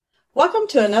Welcome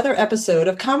to another episode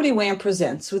of Comedy Wham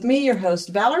Presents with me, your host,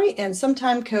 Valerie, and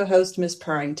sometime co-host, Miss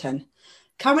Purrington.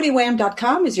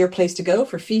 ComedyWham.com is your place to go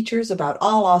for features about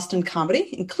all Austin comedy,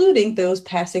 including those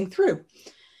passing through.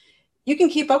 You can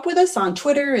keep up with us on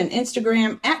Twitter and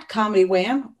Instagram at Comedy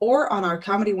Wham or on our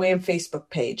Comedy Wham Facebook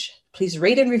page. Please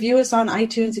rate and review us on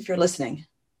iTunes if you're listening.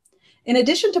 In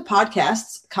addition to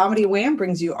podcasts, Comedy Wham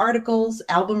brings you articles,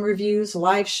 album reviews,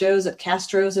 live shows at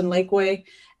Castro's and Lakeway,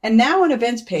 and now an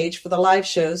events page for the live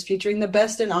shows featuring the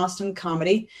best in Austin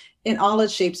comedy in all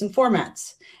its shapes and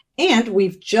formats. And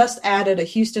we've just added a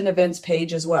Houston events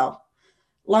page as well.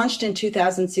 Launched in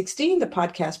 2016, the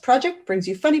podcast project brings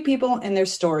you funny people and their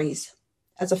stories.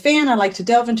 As a fan, I like to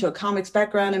delve into a comic's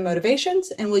background and motivations,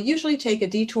 and will usually take a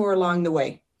detour along the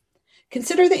way.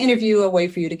 Consider the interview a way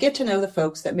for you to get to know the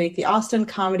folks that make the Austin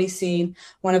comedy scene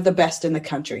one of the best in the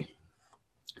country.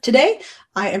 Today,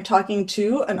 I am talking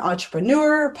to an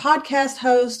entrepreneur, podcast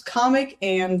host, comic,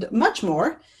 and much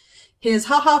more. His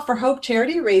Ha Ha for Hope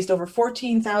charity raised over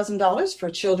 $14,000 for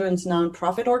children's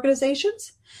nonprofit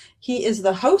organizations. He is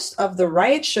the host of The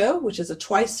Riot Show, which is a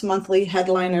twice-monthly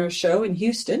headliner show in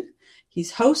Houston.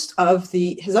 He's host of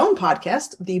his own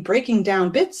podcast, the Breaking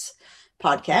Down Bits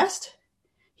podcast.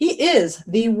 He is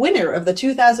the winner of the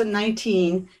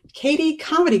 2019 Katy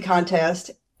Comedy Contest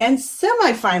and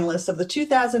semifinalist of the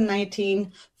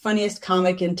 2019 Funniest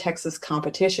Comic in Texas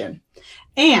competition.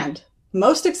 And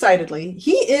most excitedly,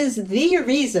 he is the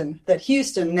reason that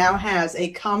Houston now has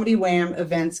a Comedy Wham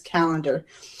events calendar.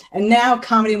 And now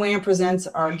Comedy Wham presents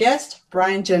our guest,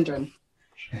 Brian Gendron.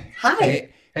 Hi.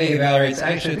 Hey, Valerie. It's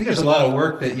actually, I think there's a lot of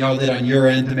work that y'all did on your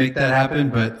end to make that happen,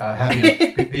 but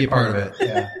happy to be a part of it.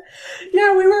 Yeah.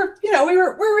 Yeah, we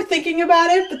were thinking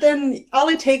about it, but then all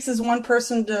it takes is one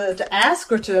person to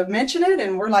ask or to mention it,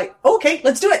 and we're like, okay,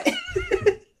 let's do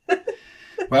it.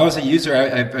 Well, I was a user.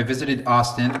 I visited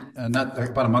Austin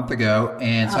about a month ago,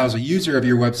 and so I was a user of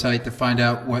your website to find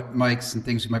out what mics and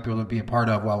things we might be able to be a part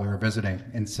of while we were visiting.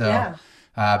 And so,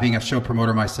 being a show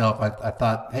promoter myself, I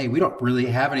thought, hey, we don't really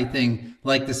have anything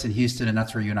like this in Houston, and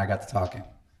that's where you and I got to talking.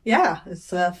 Yeah, it's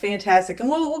fantastic. And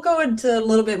we'll go into a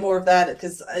little bit more of that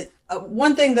because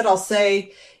one thing that I'll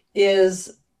say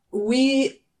is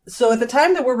so at the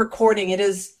time that we're recording, it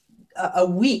is a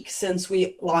week since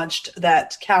we launched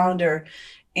that calendar.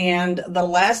 And the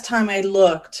last time I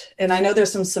looked, and I know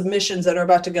there's some submissions that are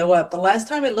about to go up. The last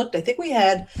time I looked, I think we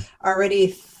had already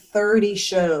 30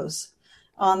 shows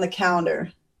on the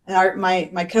calendar. And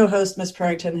my co-host, Miss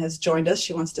Purrington, has joined us.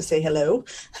 She wants to say hello.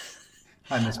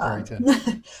 Hi, Miss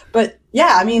Purrington. But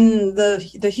yeah, I mean,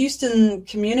 the Houston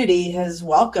community has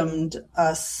welcomed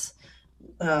us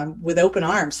with open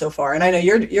arms so far. And I know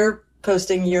you're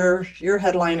posting your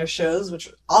headliner shows, which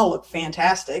all look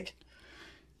fantastic.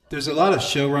 There's a lot of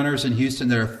showrunners in Houston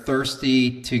that are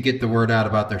thirsty to get the word out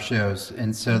about their shows.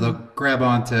 And so they'll grab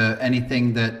onto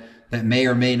anything that may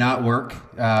or may not work.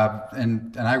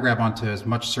 And I grab onto as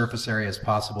much surface area as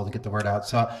possible to get the word out.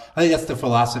 So I think that's the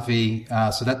philosophy.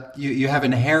 So that you have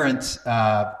inherent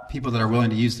people that are willing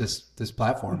to use this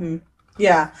platform. Mm-hmm.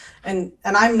 Yeah. And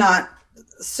I'm not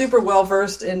super well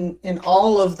versed in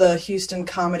all of the Houston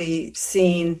comedy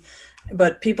scene,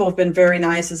 but people have been very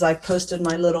nice as I've posted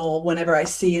whenever I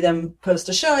see them post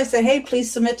a show, I say, hey,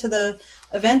 please submit to the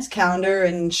events calendar.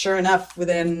 And sure enough,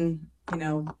 within,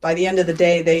 by the end of the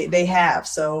day, they have.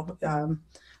 So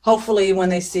hopefully when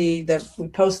they see that we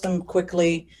post them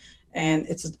quickly and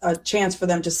it's a chance for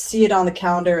them to see it on the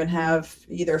calendar and have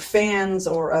either fans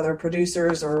or other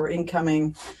producers or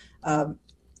incoming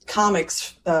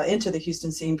comics into the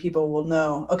Houston scene, people will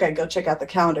know, okay, go check out the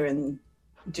calendar and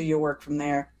do your work from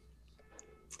there.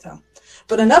 So,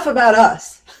 but enough about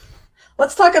us.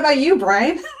 Let's talk about you,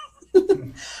 Brian.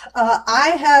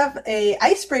 I have a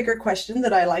icebreaker question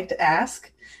that I like to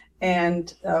ask.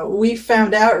 And we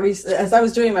found out, as I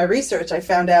was doing my research, I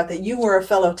found out that you were a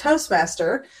fellow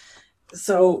Toastmaster.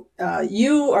 So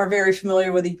you are very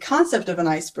familiar with the concept of an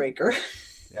icebreaker.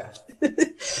 Yeah.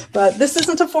 But this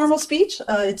isn't a formal speech.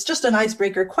 It's just an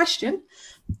icebreaker question.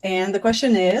 And the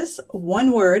question is,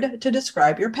 one word to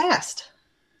describe your past.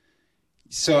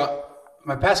 So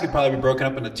my past could probably be broken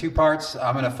up into two parts.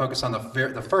 I'm going to focus on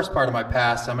the first part of my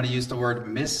past. I'm going to use the word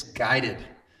misguided.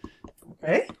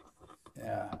 Okay.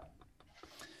 Yeah.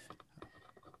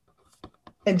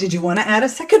 And did you want to add a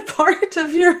second part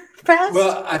of your past?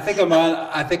 Well, I think I'm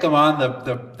on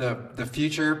the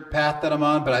future path that I'm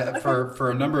on, but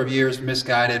for a number of years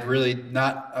misguided, really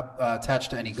not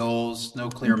attached to any goals, no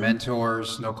clear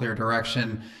mentors, no clear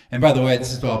direction. And by the way,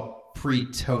 this is all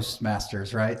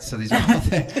pre-Toastmasters, right? So these are all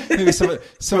maybe some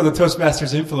of the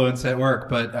Toastmasters influence at work,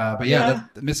 but yeah,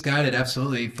 misguided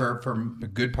absolutely for a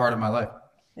good part of my life.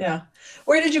 Yeah.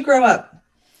 Where did you grow up?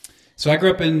 So I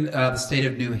grew up in the state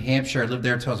of New Hampshire. I lived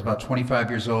there until I was about 25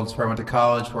 years old. It's where I went to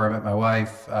college, where I met my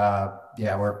wife.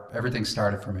 Where everything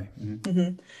started for me. Mm-hmm.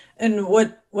 Mm-hmm. And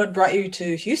what brought you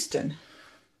to Houston?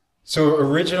 So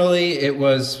originally it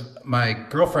was my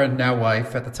girlfriend, now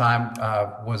wife at the time,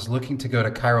 was looking to go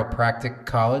to chiropractic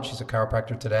college. She's a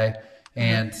chiropractor today.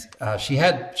 And she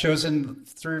had chosen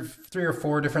three or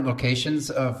four different locations,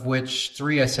 of which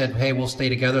three I said, hey, we'll stay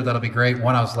together. That'll be great.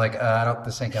 One, I was like,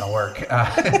 this ain't going to work.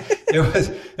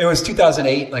 It was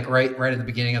 2008, like right at the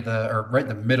beginning right in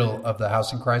the middle of the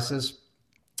housing crisis.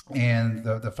 And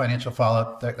the financial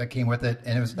fallout that came with it.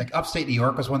 And it was like upstate New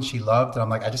York was one she loved. And I'm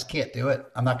like, I just can't do it.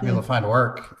 I'm not gonna be able to find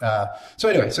work.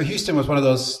 So Houston was one of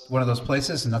those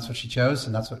places, and that's what she chose.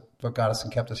 And that's what got us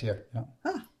and kept us here. Yeah.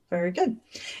 Ah, very good.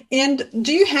 And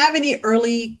do you have any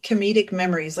early comedic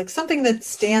memories, like something that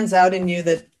stands out in you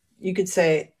that you could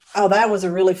say, oh, that was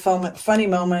a really funny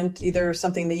moment, either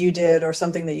something that you did or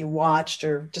something that you watched,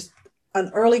 or just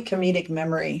an early comedic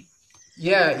memory?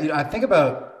 Yeah. I think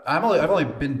about, I've only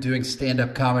been doing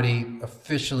stand-up comedy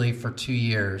officially for 2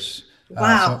 years.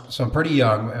 Wow. So I'm pretty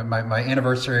young. My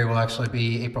anniversary will actually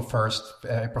be April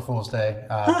 1st, April Fool's Day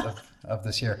of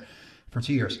this year, for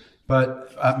 2 years.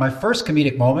 But my first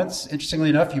comedic moments, interestingly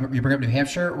enough, you bring up New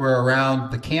Hampshire, were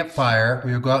around the campfire.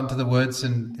 We would go out into the woods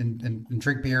and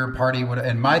drink beer and party.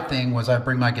 And my thing was I'd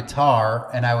bring my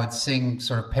guitar and I would sing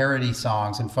sort of parody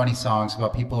songs and funny songs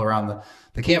about people around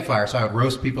the campfire. So I would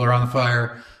roast people around the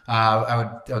fire. I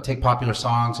would take popular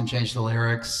songs and change the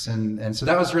lyrics. And so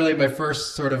that was really my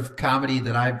first sort of comedy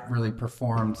that I really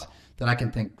performed that I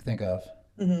can think of.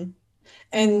 Mm-hmm.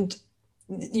 And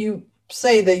you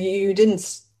say that you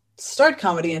didn't start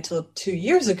comedy until 2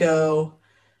 years ago.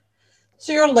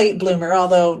 So you're a late bloomer,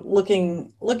 although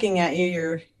looking at you,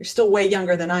 you're still way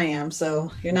younger than I am.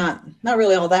 So you're not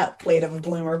really all that late of a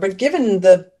bloomer, but given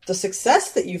the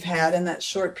success that you've had in that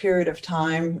short period of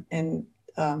time, and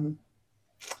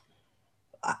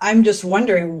I'm just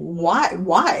wondering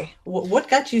why, what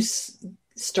got you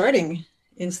starting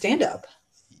in stand-up?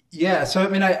 Yeah. So, I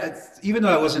mean, even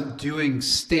though I wasn't doing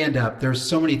stand-up, there's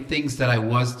so many things that I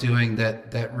was doing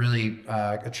that really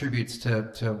attributes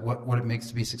to what it makes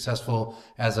to be successful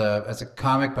as a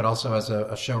comic, but also as a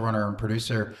showrunner and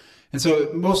producer. And so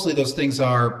mostly those things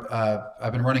are,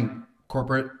 I've been running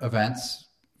corporate events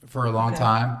for a long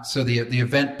time. So the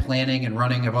event planning and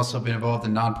running, I've also been involved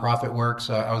in nonprofit work.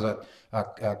 So I was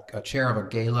a chair of a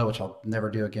gala, which I'll never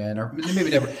do again, or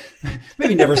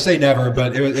maybe never say never,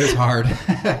 but it was hard.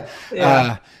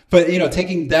 But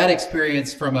taking that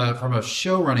experience from a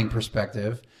show running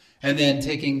perspective, and then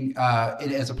taking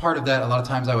it as a part of that, a lot of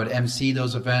times I would MC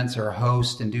those events or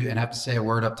host and have to say a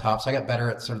word up top. So I got better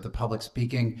at sort of the public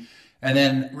speaking, and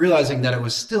then realizing that it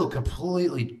was still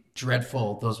completely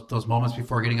dreadful, those moments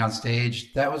before getting on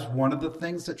stage. That was one of the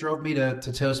things that drove me to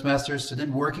Toastmasters. So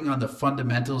then working on the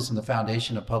fundamentals and the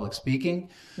foundation of public speaking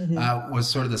was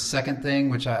sort of the second thing,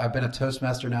 which I've been a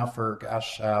Toastmaster now for,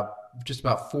 just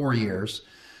about 4 years.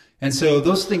 And so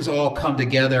those things all come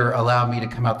together, allow me to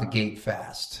come out the gate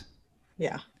fast.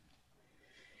 Yeah.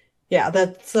 Yeah,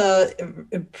 that's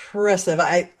impressive.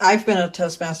 I've been a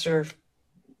Toastmaster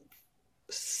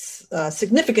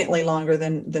significantly longer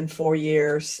than 4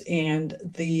 years, and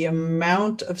the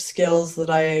amount of skills that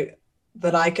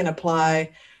I can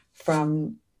apply,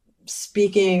 from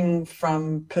speaking,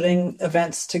 from putting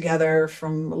events together,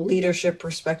 from a leadership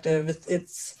perspective,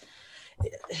 it's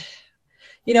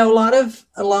a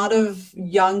lot of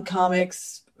young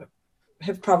comics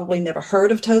have probably never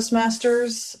heard of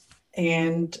Toastmasters,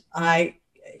 and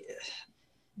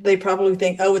they probably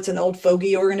think, oh, it's an old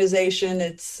fogey organization.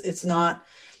 It's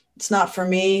not for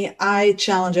me. I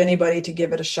challenge anybody to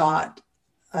give it a shot.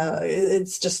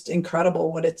 It's just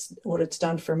incredible what it's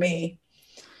done for me.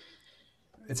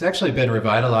 It's actually been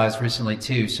revitalized recently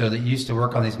too. So they used to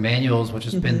work on these manuals, which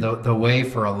has been the way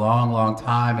for a long, long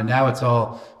time, and now it's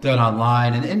all done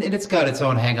online, and it's got its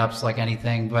own hangups like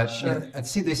anything. But sure. I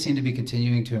see they seem to be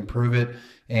continuing to improve it,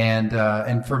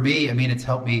 and for me, I mean, it's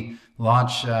helped me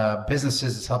launch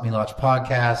businesses. It's helped me launch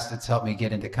podcasts. It's helped me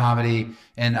get into comedy.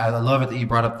 And I love it that you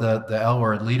brought up the L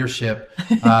word, leadership.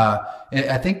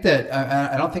 I think that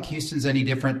I don't think Houston's any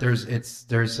different.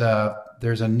 There's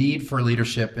a need for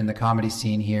leadership in the comedy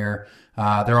scene here.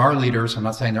 There are leaders. I'm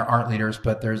not saying there aren't leaders,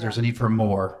 but there's a need for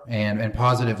more and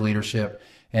positive leadership.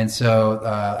 And so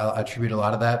I attribute a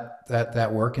lot of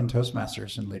that work in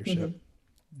Toastmasters and leadership. Mm-hmm.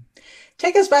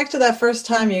 Take us back to that first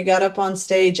time you got up on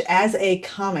stage as a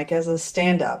comic, as a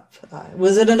stand-up.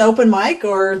 Was it an open mic,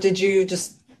 or did you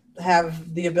just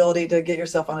have the ability to get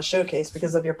yourself on a showcase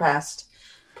because of your past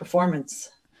performance?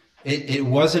 It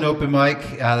was an open mic.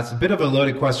 That's a bit of a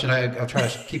loaded question. I'll try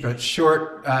to keep it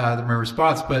short, my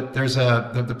response, but there's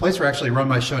the place where I actually run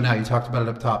my show now. You talked about it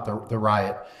up top, the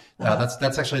Riot.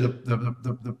 That's actually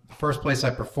the first place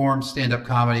I performed stand-up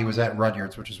comedy was at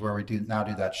Rudyard's, which is where we do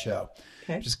that show,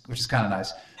 okay. which is kind of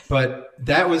nice. But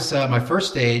that was my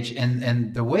first stage,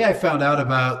 and the way I found out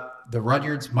about the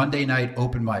Rudyard's Monday night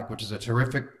open mic, which is a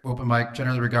terrific open mic,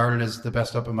 generally regarded as the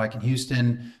best open mic in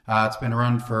Houston. It's been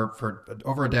run for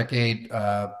over a decade.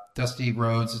 Dusty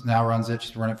Rhodes now runs it.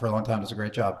 She's run it for a long time. Does a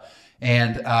great job.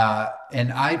 And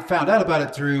I found out about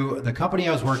it through the company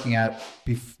I was working at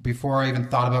before I even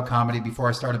thought about comedy, before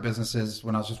I started businesses,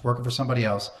 when I was just working for somebody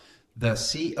else. The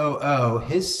COO,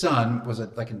 his son was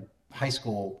in high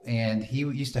school, and he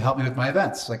used to help me with my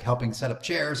events, like helping set up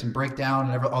chairs and break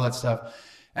down and all that stuff.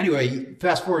 Anyway,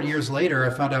 fast forward years later, I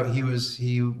found out he was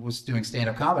doing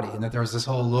stand-up comedy, and that there was this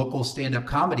whole local stand-up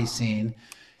comedy scene,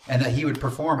 and that he would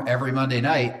perform every Monday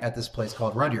night at this place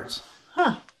called Rudyard's.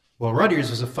 Huh. Well, Rudyard's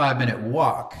was a 5-minute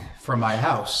walk from my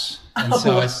house. And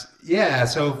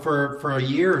so for a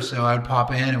year or so, I would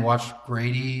pop in and watch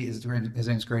Grady, his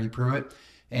name's Grady Pruitt,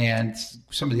 and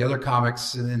some of the other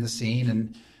comics in the scene.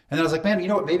 And then I was like, man, you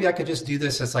know what? Maybe I could just do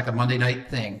this as like a Monday night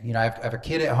thing. You know, I have a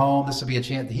kid at home. This will be a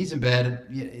chance. He's in bed,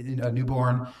 a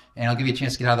newborn, and I'll give you a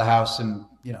chance to get out of the house and,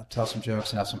 tell some jokes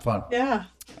and have some fun. Yeah.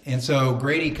 And so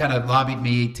Grady kind of lobbied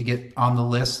me to get on the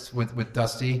list with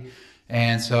Dusty.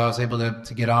 And so I was able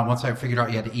to get on once I figured out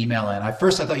you had to email in. I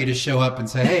thought you just show up and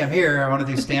say, hey, I'm here. I want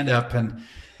to do stand up. And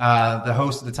the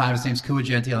host at the time, his name's Kua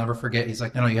Genti. I'll never forget. He's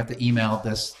like, no, you have to email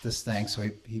this thing. So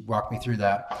he walked me through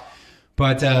that.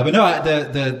 But no,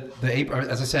 the April,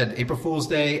 as I said, April Fool's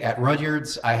Day at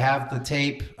Rudyard's. I have the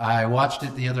tape. I watched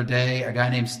it the other day. A guy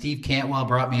named Steve Cantwell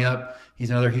brought me up. He's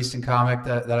another Houston comic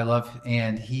that I love,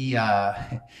 and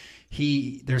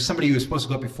there's somebody who was supposed to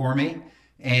go up before me,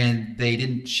 and they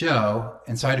didn't show,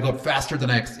 and so I had to go up faster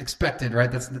than I expected.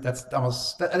 Right? That's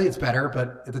almost. I think it's better,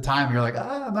 but at the time you're like,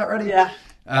 I'm not ready. Yeah.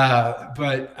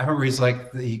 But I remember he's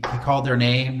like, he called their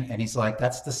name, and he's like,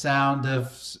 that's the sound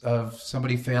of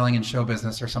somebody failing in show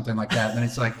business or something like that. And then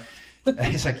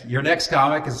he's like, your next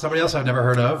comic is somebody else I've never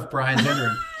heard of, Brian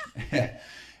Gendron.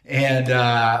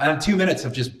 And 2 minutes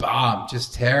of just bomb,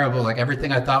 just terrible. Like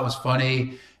everything I thought was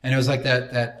funny. And it was like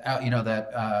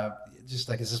just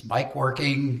like, is this mic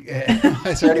working?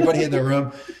 Is there anybody in the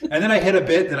room? And then I hit a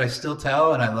bit that I still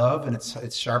tell and I love, and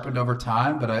it's sharpened over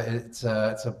time. But it's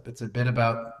a bit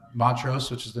about Montrose,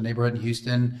 which is the neighborhood in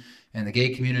Houston, and the gay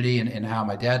community, and how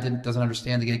my dad doesn't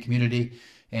understand the gay community.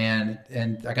 And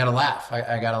I got a laugh.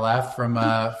 I got a laugh from,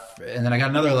 and then I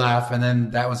got another laugh, and then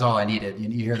that was all I needed.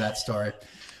 You hear that story.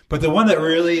 But the one that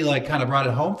really kind of brought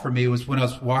it home for me was when I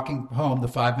was walking home, the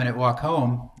 5-minute walk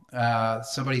home.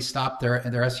 Somebody stopped their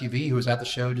SUV who was at the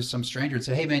show, just some stranger, and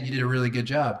said, "Hey man, you did a really good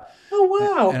job." Oh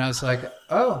wow! And I was like,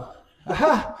 "Oh,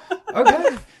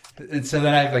 okay." And so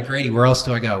then I like, Grady, where else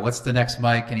do I go? What's the next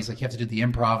mic? And he's like, you have to do the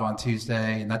Improv on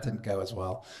Tuesday, and that didn't go as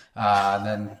well. And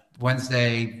then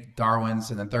Wednesday, Darwin's,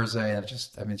 and then Thursday, and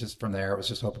just from there, it was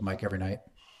just open mic every night.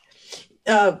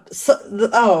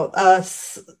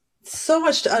 So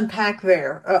much to unpack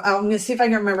there. I'm going to see if I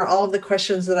can remember all of the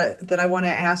questions that I want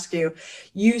to ask you.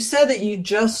 You said that you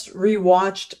just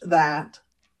rewatched that.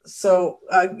 So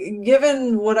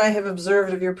given what I have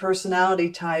observed of your personality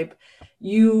type,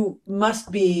 you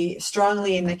must be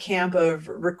strongly in the camp of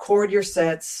record your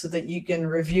sets so that you can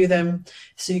review them,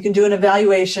 so you can do an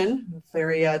evaluation,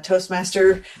 very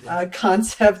Toastmaster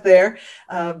concept there,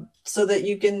 so that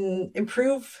you can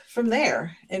improve from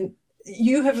there. And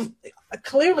you have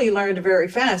clearly learned very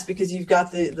fast because you've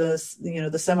got the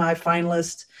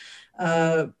semi-finalist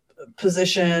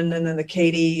position and then the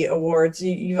Katie Awards.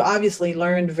 You've obviously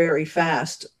learned very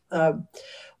fast.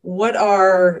 What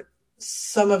are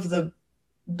some of the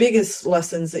biggest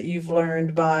lessons that you've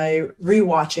learned by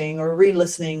rewatching or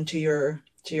re-listening to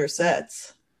your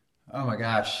sets? Oh my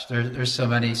gosh, there's so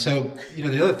many. So,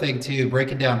 the other thing too,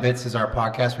 Breaking Down Bits is our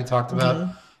podcast we talked about.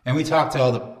 Mm-hmm. And we talked to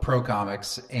all the pro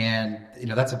comics, and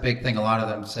that's a big thing a lot of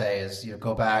them say is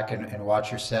go back and watch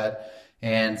your set.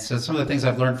 And so some of the things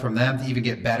I've learned from them to even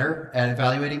get better at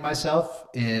evaluating myself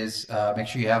is make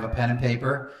sure you have a pen and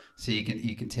paper so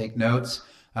you can take notes.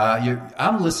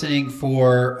 I'm listening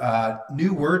for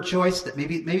new word choice that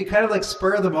maybe kind of like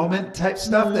spur of the moment type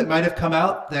stuff mm-hmm. that might have come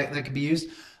out that could be used.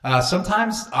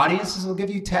 Sometimes audiences will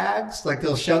give you tags, like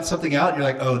they'll shout something out and you're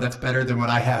like, oh, that's better than what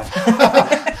I have.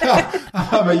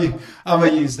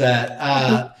 gonna use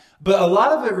that. But a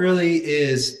lot of it really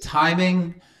is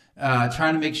timing,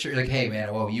 trying to make sure, like, hey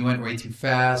man, well, you went way too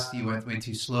fast, you went way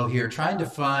too slow here. Trying to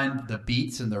find the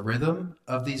beats and the rhythm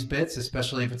of these bits,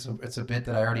 especially if it's a bit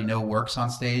that I already know works on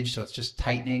stage. So it's just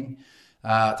tightening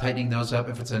those up.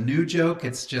 If it's a new joke,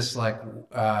 it's just like,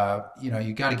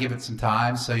 you got to give it some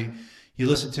time. So you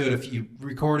listen to it, if you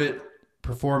record it,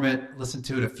 perform it, listen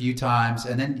to it a few times,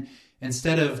 and then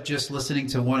instead of just listening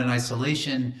to one in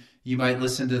isolation, you might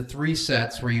listen to 3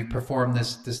 sets where you perform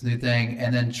this new thing,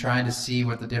 and then trying to see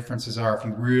what the differences are if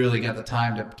you really got the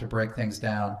time to break things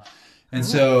down. And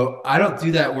so I don't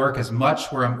do that work as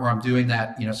much where I'm doing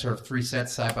that, sort of 3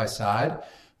 sets side by side.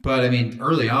 But I mean,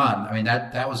 early on,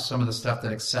 that was some of the stuff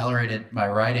that accelerated my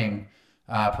writing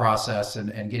process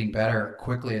and getting better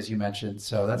quickly, as you mentioned.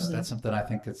 So that's something I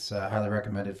think that's highly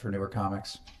recommended for newer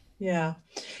comics. Yeah.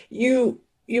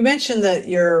 You mentioned that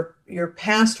your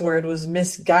past word was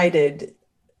misguided.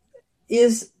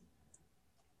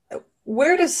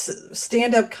 Where does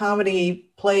stand-up comedy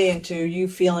play into you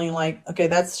feeling like, okay,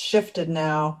 that's shifted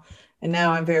now, and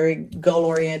now I'm very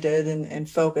goal-oriented and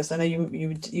focused? I know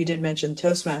you did mention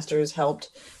Toastmasters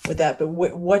helped with that, but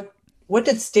what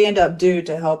did stand-up do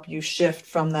to help you shift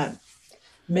from that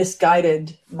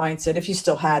misguided mindset, if you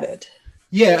still had it?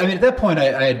 Yeah, at that point,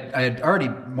 I had already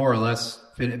more or less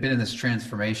been in this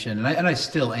transformation, and I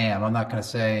still am. I'm not going to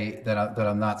say that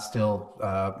I'm not still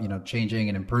changing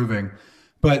and improving,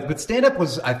 but stand up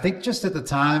was, I think, just at the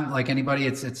time, like anybody,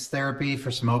 it's therapy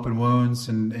for some open wounds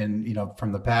and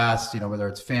from the past, whether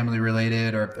it's family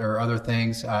related or other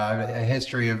things. I have a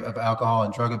history of alcohol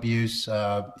and drug abuse.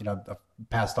 I've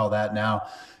passed all that now,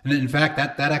 and in fact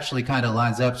that actually kind of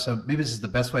lines up. So maybe this is the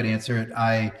best way to answer it.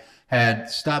 I had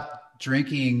stopped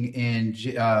drinking in,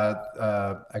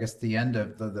 I guess the end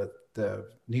of the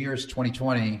New Year's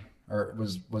 2020, or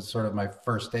was sort of my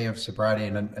first day of sobriety,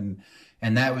 and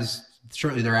that was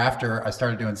shortly thereafter I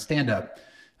started doing stand up.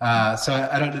 So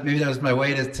I don't know, maybe that was my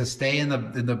way to stay in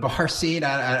the bar scene.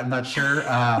 I'm not sure,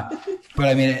 but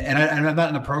and I'm not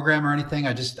in a program or anything.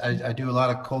 I do a lot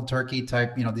of cold turkey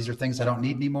type. These are things I don't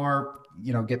need anymore.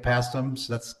 Get past them.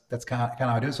 So that's kind of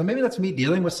how I do it. So maybe that's me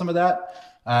dealing with some of that.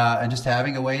 And just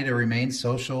having a way to remain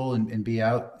social and be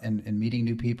out and meeting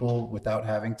new people without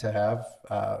having to have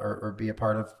or be a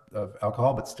part of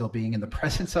alcohol, but still being in the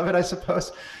presence of it, I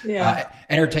suppose. Yeah.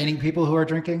 Entertaining people who are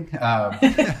drinking. So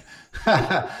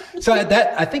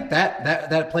I think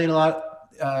that played a lot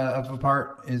of a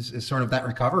part is sort of that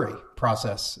recovery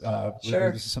process.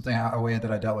 Sure. This is a way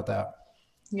that I dealt with that.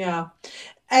 Yeah.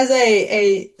 As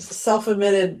a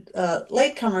self-admitted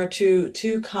latecomer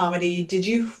to comedy, did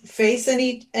you face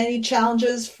any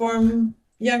challenges from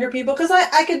younger people? Because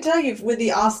I could tell you with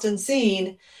the Austin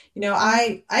scene,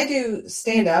 I do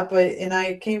stand up, and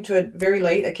I came to it very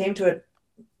late. I came to it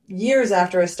years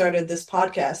after I started this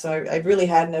podcast, so I really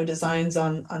had no designs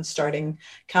on starting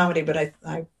comedy, but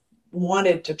I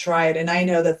wanted to try it. And I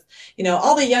know that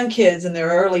all the young kids in their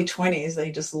early 20s,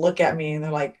 they just look at me and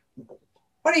they're like,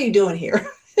 "What are you doing here?"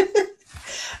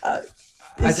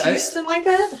 Is Houston like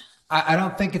that? I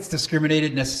don't think it's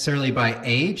discriminated necessarily by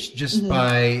age, just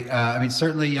by,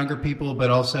 certainly younger people, but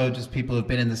also just people who've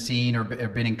been in the scene or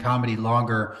been in comedy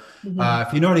longer.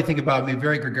 If you know anything about me,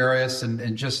 very gregarious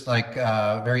and just like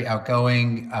very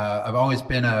outgoing. I've always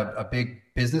been a big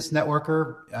business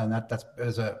networker, and that's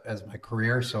as my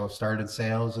career. So I've started in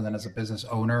sales, and then as a business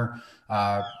owner,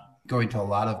 going to a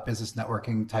lot of business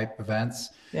networking type events.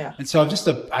 Yeah. And so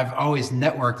I've always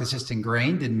networked. It's just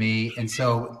ingrained in me. And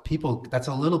so that's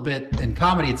a little bit in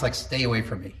comedy. It's like, stay away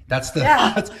from me. That's the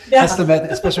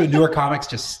method, especially with newer comics,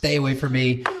 just stay away from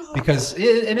me, because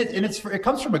it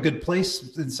comes from a good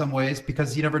place in some ways,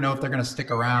 because you never know if they're going to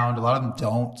stick around. A lot of them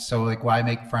don't. So like, why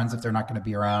make friends if they're not going to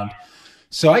be around?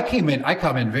 So I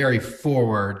come in very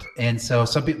forward. And so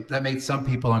that made some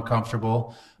people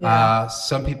uncomfortable. Yeah.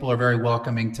 Some people are very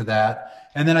welcoming to that.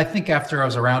 And then I think after I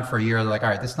was around for a year, they're like, all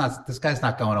right, this guy's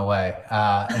not going away.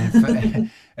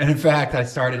 And in fact, I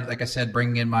started, like I said,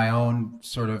 bringing in my own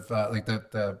sort of like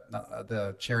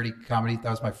the charity comedy.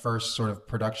 That was my first sort of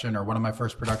production, or one of my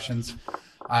first productions.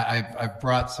 I've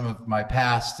brought some of my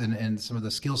past and some of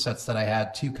the skill sets that I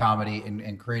had to comedy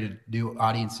and created new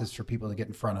audiences for people to get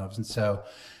in front of. And so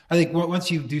I think once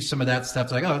you do some of that stuff,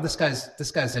 it's like, oh, this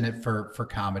guy's in it for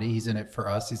comedy. He's in it for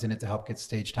us. He's in it to help get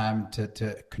stage time,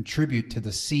 to contribute to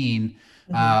the scene.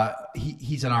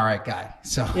 He's an all right guy.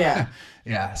 So yeah.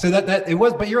 Yeah. So that it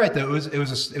was, but you're right though. It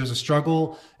was a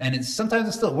struggle, and sometimes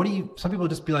it's still, some people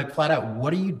just be like flat out,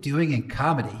 what are you doing in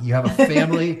comedy? You have a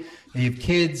family, you have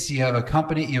kids, you have a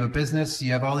company, you have a business,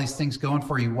 you have all these things going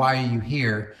for you. Why are you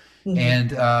here? Mhm. And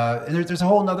there's a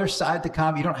whole other side to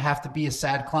comedy. You don't have to be a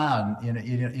sad clown.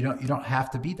 You don't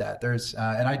have to be that.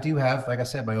 And I do have, like I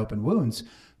said, my open wounds,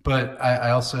 but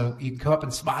I also, you can come up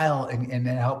and smile and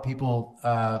help people,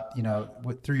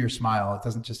 through your smile. It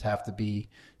doesn't just have to be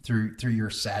through your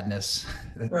sadness.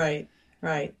 Right,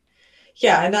 right.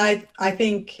 Yeah, and I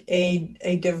think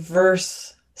a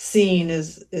diverse scene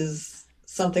is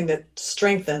something that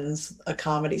strengthens a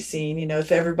comedy scene. You know,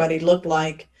 if everybody looked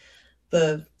like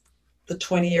the the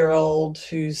 20-year-old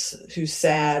who's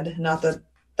sad, not that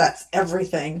that's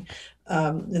everything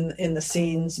in the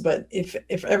scenes, but if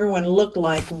everyone looked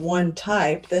like one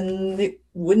type, then it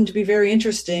wouldn't be very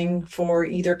interesting for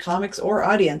either comics or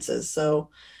audiences. So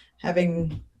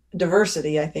having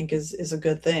diversity, I think, is a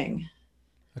good thing.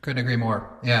 I couldn't agree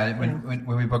more. Yeah, Yeah. when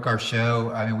we book our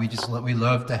show, I mean, we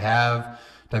love to have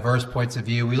diverse points of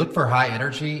view. We look for high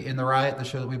energy in the Riot, the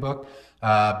show that we book,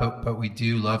 but we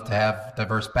do love to have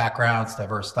diverse backgrounds,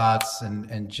 diverse thoughts,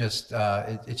 and just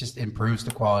it just improves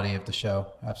the quality of the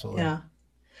show. Absolutely. Yeah.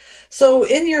 So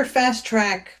in your fast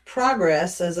track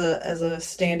progress as a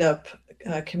stand-up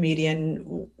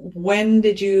comedian, when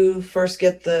did you first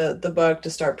get the bug to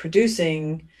start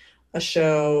producing a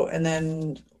show? And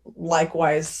then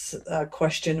likewise,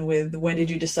 question with when did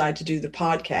you decide to do the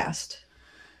podcast?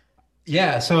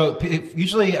 Yeah, so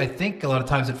usually I think a lot of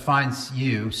times it finds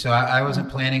you. So I wasn't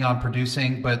planning on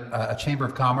producing, but a chamber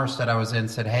of commerce that I was in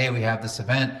said, "Hey, we have this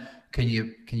event. Can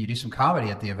you do some comedy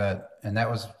at the event?" And that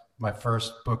was my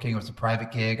first booking. It was a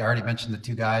private gig. I already mentioned the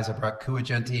two guys. I brought Kua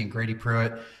Genti and Grady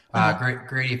Pruitt. Uh-huh.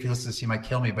 Grady, if you listen to this, he might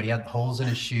kill me, but he had holes in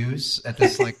his shoes at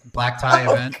this like black tie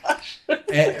Oh event. gosh.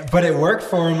 But it worked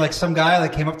for him. Like some guy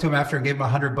like came up to him after and gave him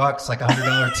 $100, like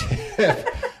 $100 tip.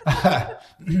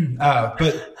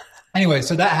 But anyway,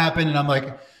 so that happened, and I'm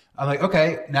like,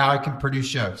 okay, now I can produce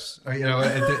shows. It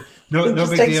No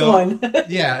just big takes deal. one.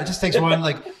 Yeah, it just takes one.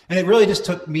 Like, and it really just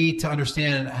took me to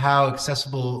understand how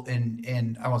accessible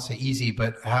and I won't say easy,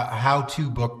 but how to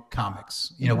book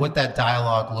comics. You know what that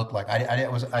dialogue looked like.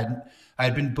 I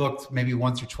had been booked maybe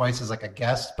once or twice as like a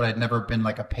guest, but I'd never been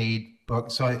like a paid book.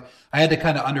 So I had to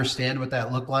kind of understand what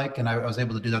that looked like, and I was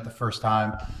able to do that the first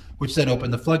time, which then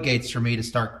opened the floodgates for me to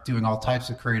start doing all types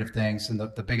of creative things. And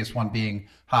the biggest one being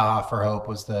Ha Ha for Hope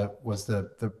was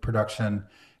the production.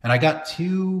 And I got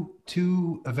two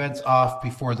events off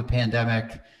before the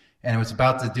pandemic, and I was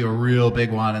about to do a real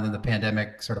big one, and then the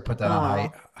pandemic sort of put that on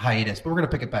Oh, hiatus. But we're gonna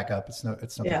pick it back up. It's no big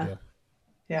yeah, deal.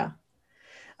 yeah.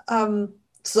 Um,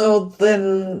 so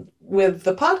then with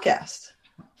the podcast.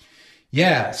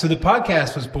 Yeah, so the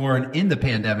podcast was born in the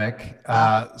pandemic.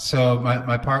 Ah, So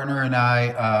my partner and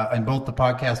I, in both the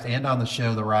podcast and on the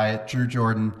show, The Riot, Drew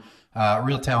Jordan, a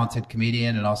real talented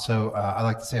comedian, and also I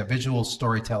like to say a visual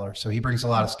storyteller. So he brings a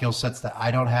lot of skill sets that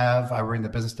I don't have. I bring the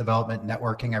business development,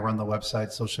 networking. I run the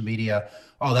website, social media,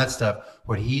 all that stuff.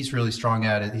 What he's really strong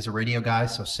at is he's a radio guy,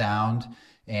 so sound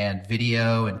and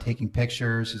video and taking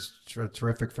pictures. He's a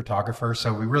terrific photographer.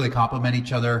 So we really complement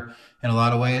each other in a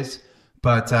lot of ways.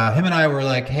 But him and I were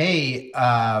like, hey,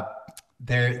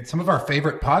 there some of our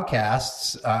favorite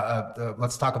podcasts.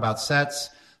 Let's talk about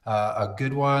sets. A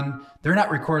good one. They're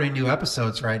not recording new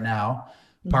episodes right now.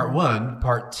 Part mhm. one.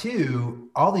 Part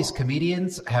two. All these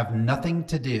comedians have nothing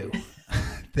to do.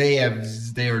 They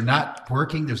are not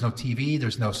working. There's no TV.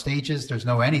 There's no stages. There's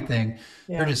no anything.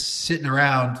 They're Yeah, just sitting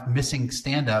around missing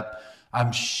stand up.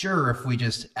 I'm sure if we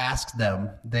just ask them,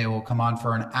 they will come on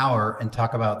for an hour and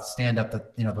talk about stand up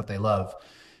that what they love.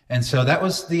 And so that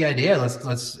was the idea.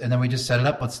 Let's and then we just set it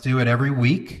up. Let's do it every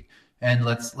week, and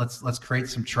let's create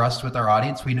some trust with our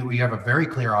audience. We knew we have a very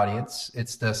clear audience.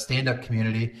 It's the stand up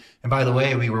community. And by the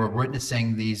way, we were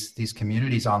witnessing these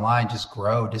communities online just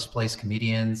grow. Displaced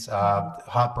comedians,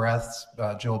 Hot Breaths,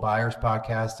 Joel Byers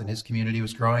podcast, and his community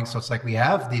was growing. So it's like we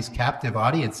have these captive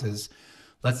audiences.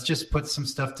 Let's just put some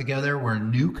stuff together. We're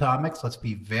new comics. Let's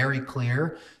be very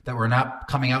clear that we're not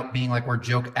coming out being like we're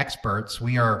joke experts.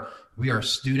 We are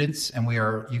students, and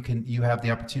you have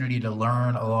the opportunity to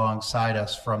learn alongside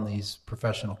us from these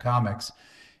professional comics.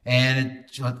 And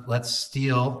let's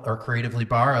steal or creatively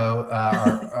borrow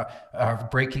our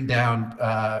Breaking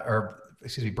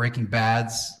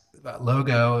Bad's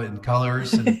logo and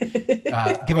colors, and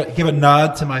give a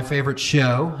nod to my favorite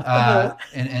show, uh-huh.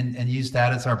 and use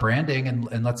that as our branding,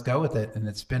 and let's go with it. And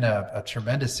it's been a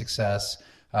tremendous success.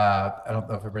 I don't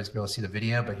know if everybody's gonna be able to see the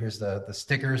video, but here's the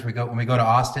stickers. When we go to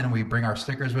Austin, we bring our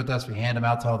stickers with us. We hand them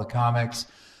out to all the comics.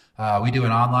 We do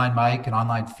an online mic, an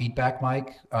online feedback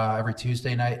mic every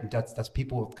Tuesday night. And that's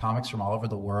people with comics from all over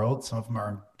the world. Some of them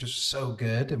are just so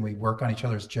good, and we work on each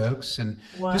other's jokes and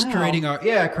just creating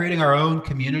our own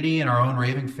community and our own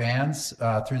raving fans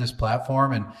through this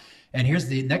platform. And here's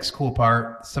the next cool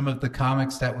part. Some of the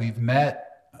comics that we've met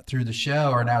through the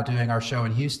show are now doing our show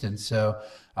in Houston. So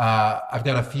I've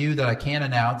got a few that I can't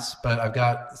announce, but I've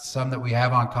got some that we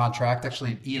have on contract.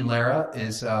 Actually, Ian Lara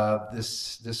is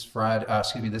this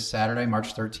Saturday,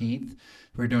 March 13th.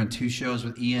 We're doing 2 shows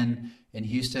with Ian in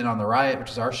Houston on The Riot,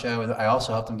 which is our show. I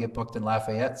also helped him get booked in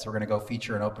Lafayette, so we're going to go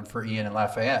feature and open for Ian in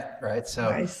Lafayette, right? So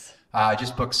nice. I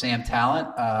just booked Sam Talent,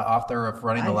 author of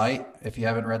Running the Light. If you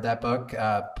haven't read that book,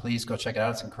 please go check it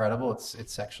out. It's incredible.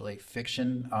 It's actually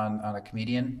fiction on a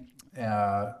comedian.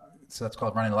 So that's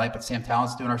called Running the Light. But Sam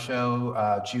Talent's doing our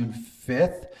show June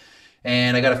 5th.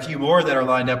 And I got a few more that are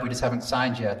lined up. We just haven't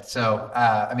signed yet. So,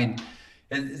 I mean,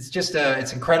 it's just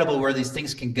it's incredible where these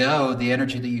things can go, the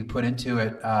energy that you put into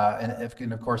it.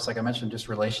 And of course, like I mentioned, just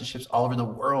relationships all over the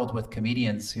world with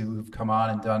comedians who've come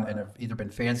on and done and have either been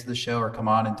fans of the show or come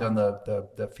on and done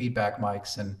the feedback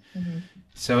mics. And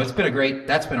so that's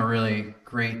been a really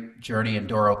great journey and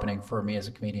door opening for me as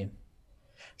a comedian.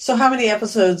 So how many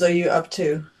episodes are you up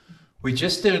to? We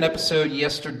just did an episode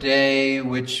yesterday,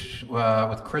 which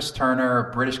with Chris Turner,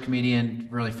 a British comedian,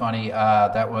 really funny.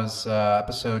 That was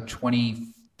episode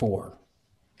 24.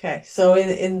 Okay, so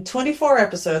in 24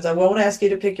 episodes, I won't ask you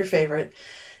to pick your favorite,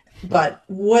 but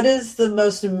what is the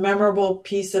most memorable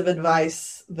piece of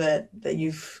advice that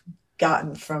you've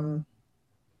gotten from,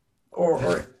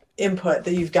 or input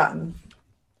that you've gotten?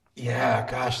 Yeah,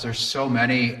 gosh, there's so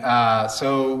many.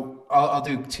 So I'll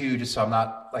do 2 just so I'm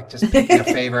not like just picking a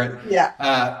favorite.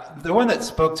 Yeah. The one that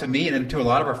spoke to me and to a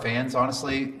lot of our fans,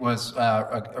 honestly, was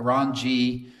Ron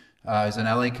G. He's an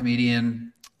LA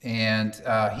comedian, and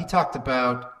he talked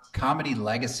about comedy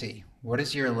legacy. What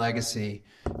is your legacy?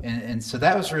 And so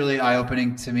that was really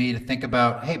eye-opening to me to think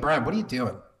about, hey, Brian, what are you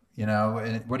doing? You know,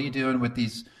 and what are you doing with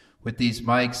these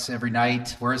mics every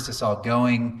night? Where is this all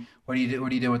going? What do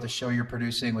you do with the show you're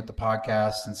producing, with the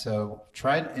podcast? And so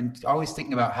always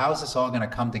thinking about how is this all going to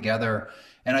come together?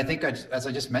 And I think, as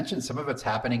I just mentioned, some of it's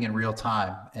happening in real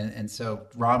time. And so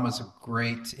Ron was a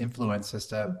great influence as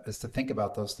to think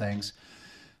about those things.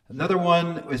 Another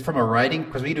one is from a writing,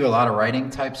 because we do a lot of writing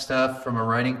type stuff from a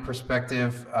writing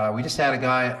perspective. We just had a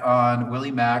guy on,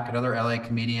 Willie Mack, another LA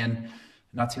comedian,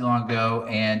 not too long ago.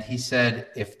 And he said,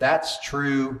 if that's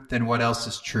true, then what else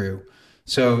is true?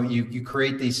 So you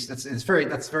create these. That's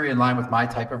very in line with my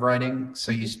type of writing.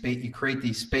 So you create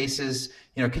these spaces.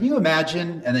 You know, can you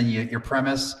imagine? And then your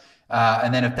premise.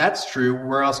 And then if that's true,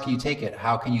 where else can you take it?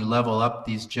 How can you level up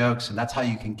these jokes? And that's how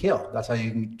you can kill. That's how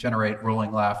you can generate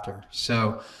rolling laughter.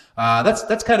 So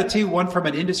that's kind of 2. One from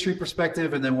an industry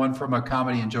perspective, and then one from a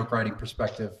comedy and joke writing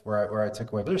perspective, where I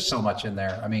took away. But there's so much in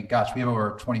there. I mean, gosh, we have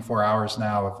over 24 hours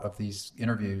now of these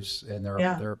interviews, and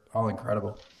they're all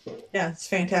incredible. Yeah, it's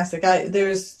fantastic. There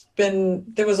was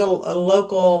a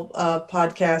local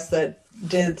podcast that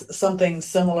did something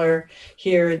similar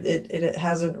here. It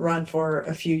hasn't run for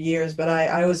a few years, but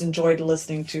I always enjoyed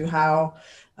listening to how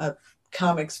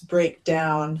comics break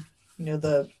down, you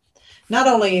know, not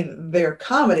only their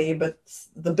comedy, but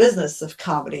the business of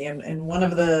comedy. And one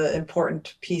of the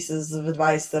important pieces of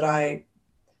advice that I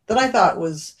thought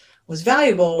was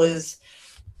valuable is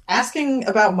asking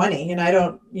about money. And I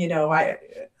don't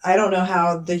know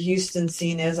how the Houston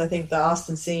scene is. I think the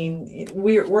Austin scene,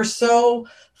 we're so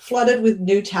flooded with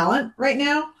new talent right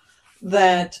now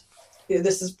that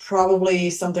this is probably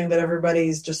something that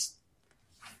everybody's just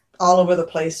all over the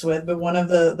place with. But one of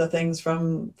the things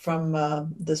from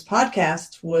this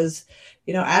podcast was,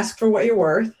 you know, ask for what you're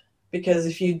worth, because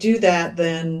if you do that,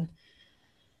 then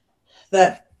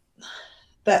that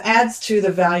adds to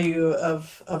the value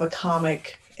of a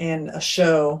comic and a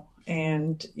show.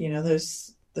 And, you know,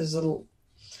 there's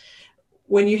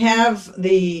when you have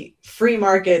the free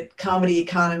market comedy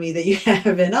economy that you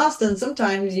have in Austin,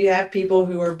 sometimes you have people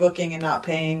who are booking and not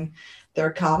paying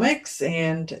their comics.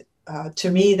 And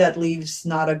to me, that leaves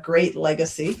not a great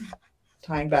legacy,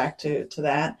 tying back to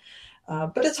that.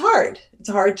 But it's hard. It's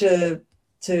hard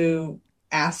to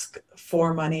ask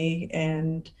for money.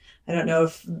 And I don't know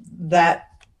if that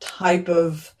type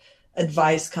of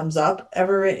advice comes up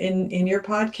ever in your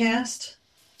podcast.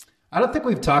 I don't think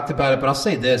we've talked about it, but I'll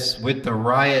say this. With The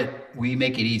Riot, we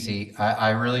make it easy. I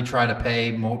really try to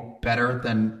pay better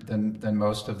than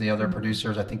most of the other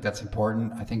producers. I think that's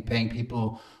important. I think paying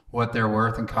people what they're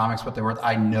worth and comics what they're worth.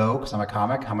 I know, because I'm a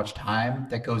comic, how much time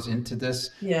that goes into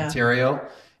this material.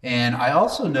 And I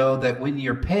also know that when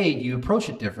you're paid, you approach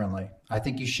it differently. I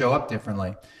think you show up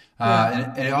differently.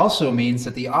 And it also means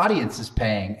that the audience is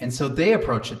paying, and so they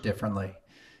approach it differently.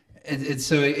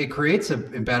 So it creates a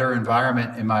better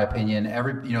environment, in my opinion.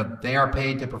 They are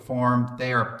paid to perform.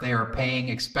 They are paying,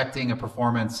 expecting a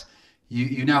performance.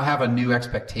 You now have a new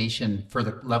expectation for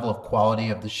the level of quality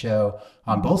of the show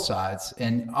on both sides,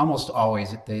 and almost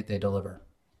always they deliver.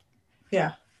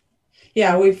 Yeah.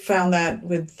 Yeah, we've found that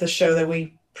with the show that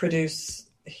we produce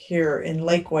here in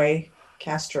Lakeway,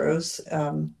 Castro's.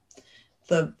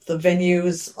 The venue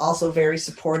is also very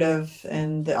supportive,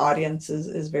 and the audience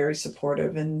is very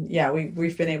supportive. And yeah,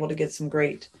 we've been able to get some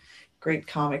great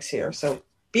comics here. So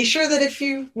be sure that if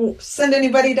you send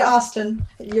anybody to Austin,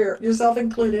 yourself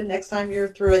included, next time you're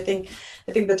through. I think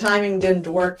the timing didn't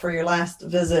work for your last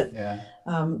visit. Yeah.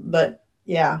 But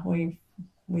yeah, we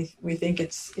think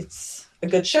it's a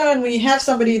good show, and we have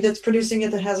somebody that's producing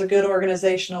it that has a good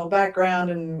organizational background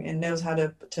and knows how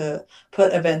to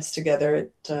put events together.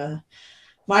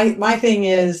 My thing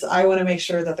is, I want to make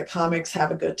sure that the comics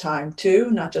have a good time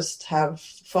too, not just have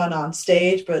fun on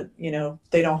stage, but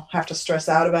they don't have to stress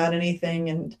out about anything,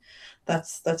 and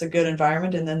that's a good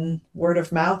environment. And then word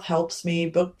of mouth helps me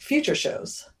book future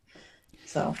shows.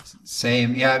 So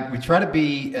same, yeah. We try to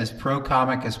be as pro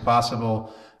comic as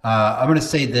possible. I'm going to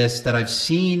say this, that I've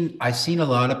seen a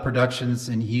lot of productions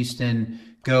in Houston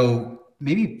go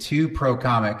maybe too pro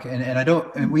comic, and I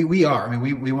don't, and we are. I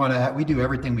mean, we do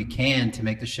everything we can to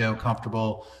make the show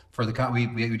comfortable for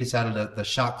we just added the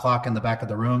shot clock in the back of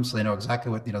the room, so they know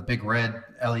exactly what, big red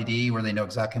LED where they know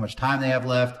exactly how much time they have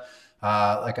left.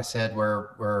 Like I said,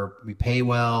 where we pay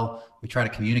well, we try to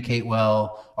communicate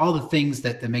well, all the things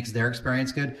that makes their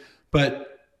experience good. But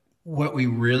what we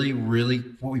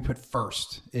what we put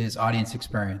first is audience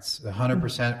experience,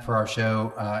 100% for our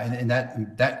show. And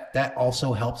that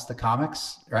also helps the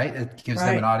comics, right? It gives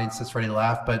them an audience that's ready to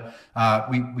laugh. But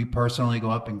we personally go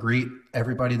up and greet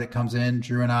everybody that comes in.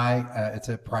 Drew and I, it's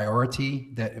a priority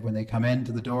that when they come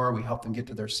into the door, we help them get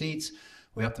to their seats.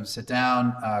 We help them sit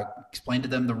down, explain to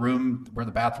them the room, where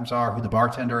the bathrooms are, who the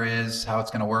bartender is, how it's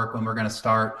going to work, when we're going to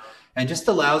start, and just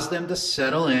allows them to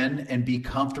settle in and be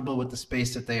comfortable with the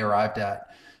space that they arrived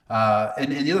at.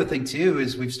 And the other thing too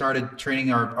is we've started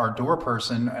training our door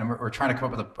person, and we're trying to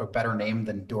come up with a better name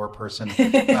than door person.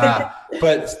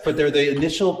 But they're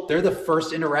the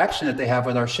first interaction that they have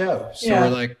with our show. So we're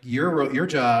like, your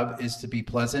job is to be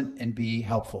pleasant and be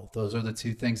helpful. Those are the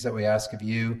two things that we ask of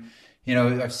you.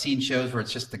 I've seen shows where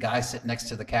it's just the guy sitting next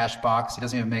to the cash box. He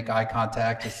doesn't even make eye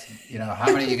contact. Just,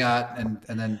 how many you got? And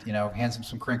then, hands them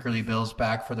some crinkly bills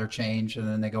back for their change. And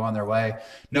then they go on their way.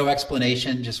 No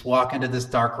explanation. Just walk into this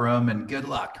dark room and good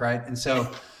luck. Right. And so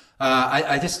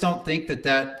I just don't think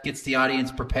that gets the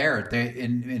audience prepared.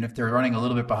 And if they're running a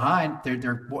little bit behind,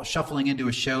 they're shuffling into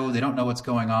a show. They don't know what's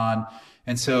going on.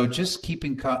 And so just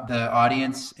keeping the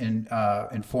audience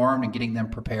informed and getting them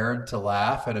prepared to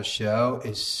laugh at a show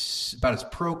is about as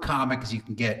pro comic as you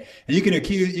can get. And you can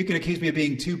accuse me of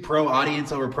being too pro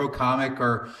audience over pro comic,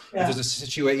 or if there's a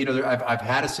situation, I've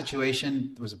had a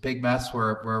situation, it was a big mess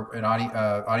where an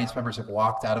audience members have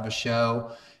walked out of a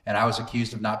show, and I was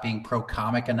accused of not being pro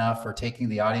comic enough or taking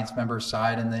the audience member's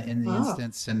side in the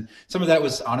instance. And some of that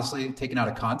was honestly taken out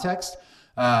of context.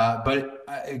 But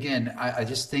again, I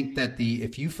just think that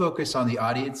if you focus on the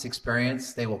audience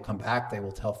experience, they will come back, they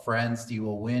will tell friends, you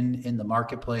will win in the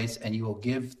marketplace, and you will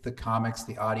give the comics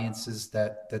the audiences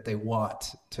that they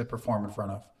want to perform in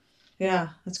front of. Yeah,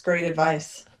 that's great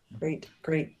advice. Great.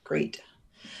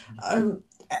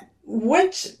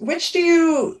 Which do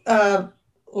you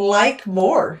like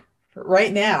more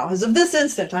right now? As of this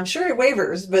instant, I'm sure it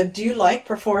wavers, but do you like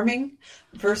performing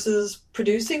versus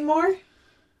producing more?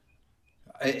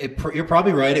 You're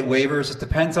probably right. It wavers. It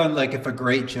depends on if a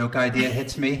great joke idea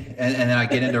hits me and then I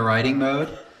get into writing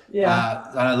mode. Yeah.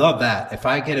 And I love that. If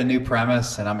I get a new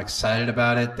premise and I'm excited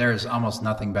about it, there's almost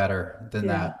nothing better than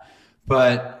that.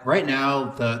 But right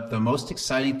now, the most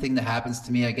exciting thing that happens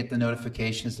to me, I get the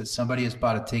notifications that somebody has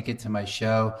bought a ticket to my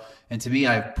show. And to me,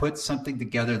 I've put something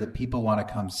together that people want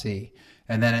to come see.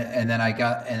 And then I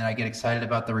get excited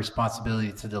about the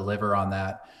responsibility to deliver on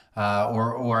that.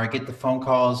 Or I get the phone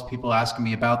calls, people asking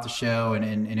me about the show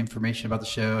and information about the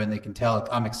show, and they can tell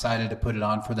I'm excited to put it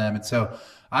on for them. And so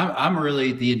I'm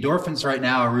really, the endorphins right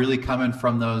now are really coming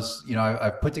from those,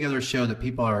 I've put together a show that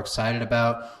people are excited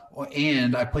about,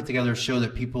 and I put together a show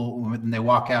that people, when they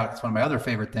walk out, it's one of my other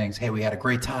favorite things. Hey, we had a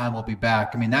great time. We'll be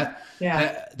back. I mean,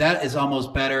 that is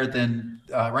almost better than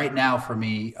right now for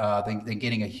me than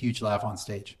getting a huge laugh on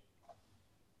stage.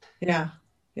 Yeah.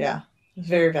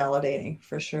 Very validating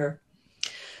for sure.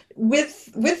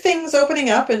 with things opening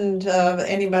up and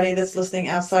anybody that's listening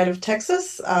outside of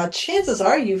Texas, chances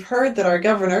are you've heard that our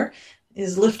governor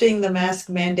is lifting the mask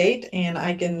mandate, and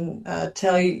I can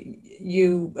tell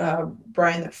you,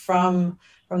 Brian, that from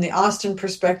the Austin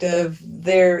perspective,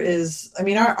 there is. I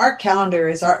mean, our calendar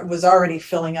was already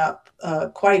filling up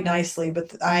quite nicely,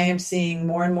 but I am seeing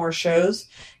more and more shows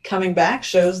coming back.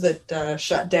 Shows that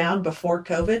shut down before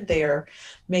COVID, they are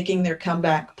making their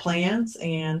comeback plans,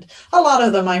 and a lot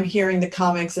of them, I'm hearing the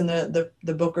comics and the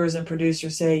bookers and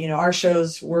producers say, our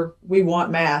shows we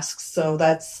want masks, so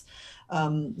that's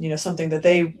something that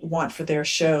they want for their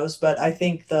shows. But I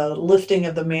think the lifting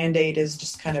of the mandate is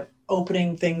just kind of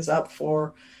opening things up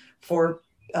for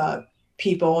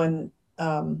people. And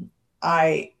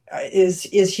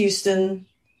is Houston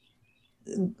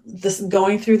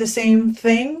going through the same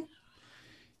thing?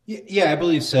 Yeah, I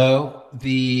believe so.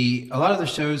 A lot of the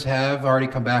shows have already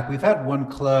come back. We've had one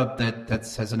club that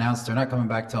has announced they're not coming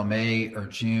back till May or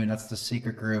June. That's the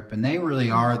Secret Group, and they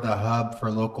really are the hub for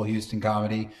local Houston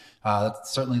comedy.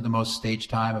 That's certainly the most stage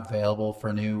time available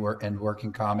for new and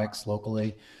working comics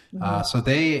locally. Mm-hmm. So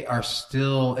they are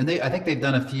still, and I think they've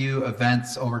done a few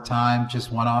events over time,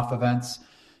 just one-off events,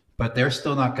 but they're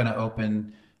still not going to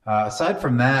open. Aside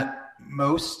from that,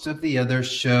 most of the other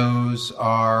shows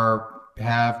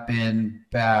have been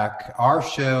back. Our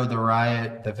show, The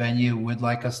Riot, the venue would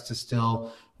like us to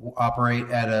still operate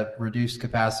at a reduced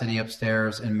capacity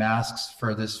upstairs in masks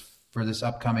for this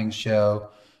upcoming show,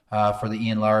 for the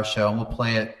Ian Lara show, and we'll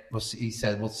play it. He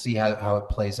said we'll see how it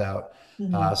plays out.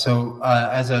 Mm-hmm. So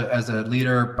as a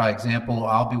leader by example,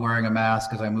 I'll be wearing a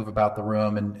mask as I move about the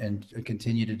room and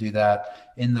continue to do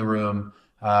that in the room.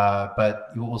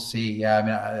 But we'll see. Yeah, I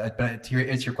mean, but to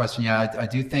answer your question, yeah, I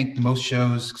do think most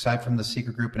shows, aside from the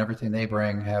Secret Group and everything they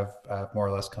bring, have more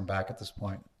or less come back at this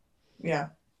point. Yeah,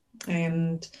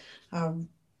 and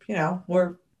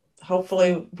we're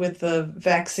hopefully, with the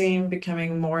vaccine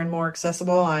becoming more and more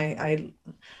accessible. I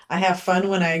have fun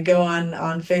when I go on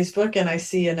Facebook and I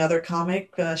see another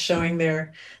comic showing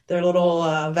their little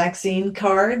vaccine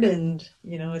card, and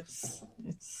it's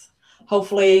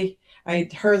hopefully. I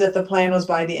heard that the plan was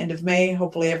by the end of May.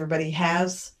 Hopefully everybody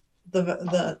has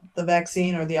the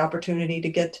vaccine or the opportunity to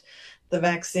get the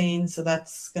vaccine. So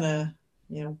that's going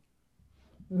to,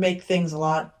 make things a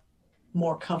lot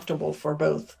more comfortable for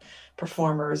both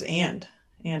performers and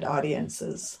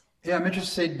audiences. Yeah, I'm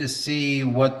interested to see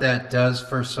what that does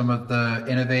for some of the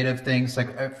innovative things.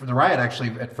 Like for The Riot,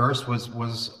 actually, at first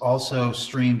was also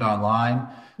streamed online.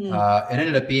 It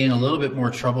ended up being a little bit more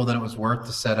trouble than it was worth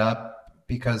to set up,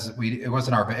 because if it was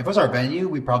our venue,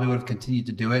 we probably would have continued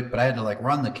to do it, but I had to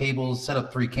run the cables, set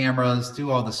up 3 cameras,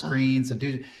 do all the screens, and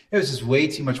it was just way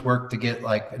too much work to get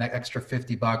an extra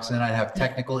 $50, and then I'd have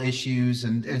technical issues,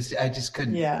 and I just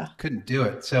couldn't do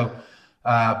it. So,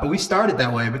 but we started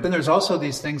that way. But then there's also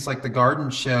these things like the garden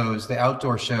shows, the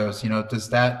outdoor shows. Do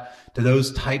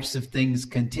those types of things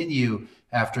continue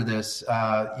after this?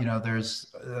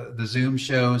 There's the Zoom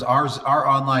shows, our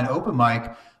online open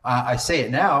mic. I say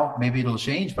it now, maybe it'll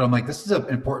change, but I'm like, this is an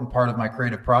important part of my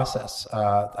creative process.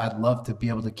 I'd love to be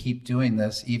able to keep doing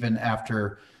this even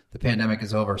after the pandemic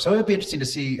is over. So it'll be interesting to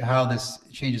see how this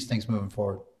changes things moving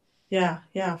forward. Yeah,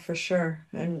 for sure.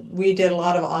 And we did a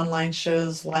lot of online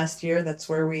shows last year. That's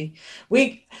where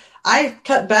I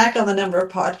cut back on the number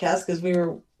of podcasts because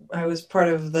I was part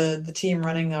of the team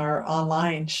running our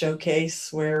online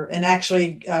showcase and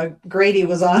actually Grady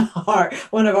was on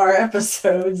one of our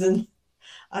episodes, and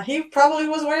he probably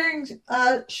was wearing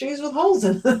shoes with holes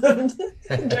in them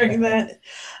during that.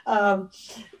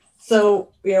 So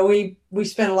we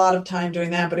spent a lot of time doing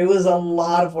that, but it was a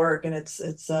lot of work, and it's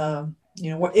as a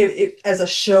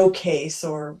showcase,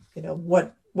 or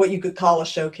what you could call a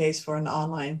showcase for an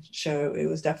online show, it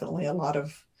was definitely a lot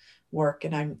of work,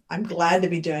 and I'm glad to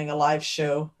be doing a live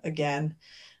show again.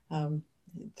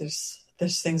 There's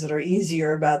things that are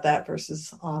easier about that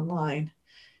versus online,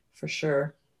 for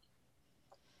sure.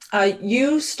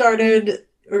 You started,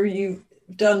 or you've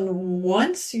done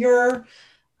once, your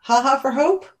HaHa for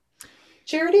Hope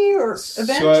charity or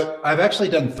event? So I've actually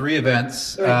done 3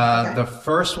 events. Okay. The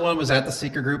first one was at the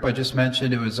Secret Group I just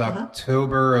mentioned. It was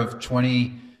October of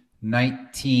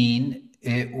 2019.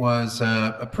 It was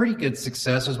a pretty good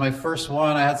success. It was my first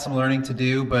one. I had some learning to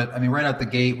do, but I mean, right out the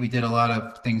gate, we did a lot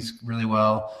of things really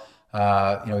well.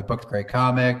 We booked great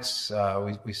comics.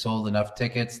 We sold enough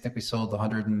tickets. I think we sold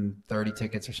 130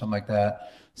 tickets or something like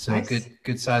that. So nice.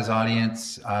 Good size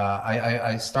audience.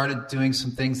 I started doing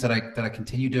some things that I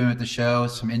continue doing at the show,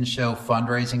 some in-show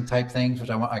fundraising type things, which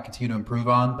I continue to improve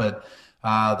on. But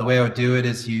The way I would do it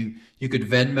is you could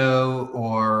Venmo,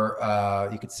 or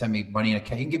you could send me money in a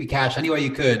cash. You can give me cash any way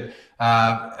you could.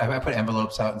 I put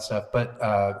envelopes out and stuff, but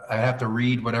I'd have to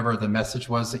read whatever the message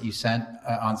was that you sent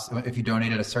if you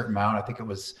donated a certain amount. I think it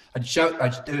was I'd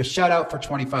do a shout out for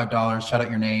 $25, shout out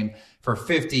your name. For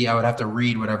 50, I would have to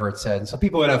read whatever it said. And so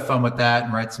people would have fun with that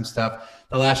and write some stuff.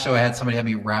 The last show I had, somebody had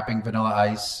me wrapping Vanilla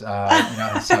Ice, so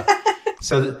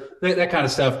that kind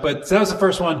of stuff. But so that was the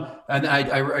first one. And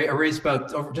I raised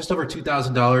just over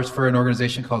 $2,000 for an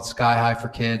organization called Sky High for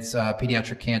Kids,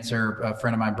 pediatric cancer. A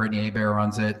friend of mine, Brittany Hebert,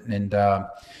 runs it. And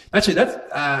actually, that's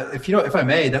if I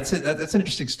may, that's an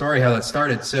interesting story how that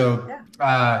started. So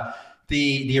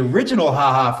the original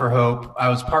HaHa for Hope, I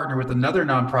was partnered with another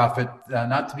nonprofit,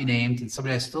 not to be named, and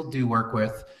somebody I still do work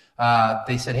with.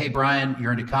 They said, "Hey, Brian,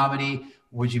 you're into comedy.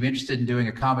 Would you be interested in doing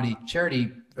a comedy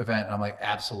charity event?" And I'm like,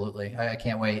 absolutely. I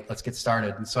can't wait. Let's get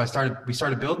started. And so we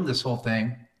started building this whole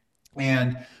thing,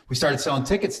 and we started selling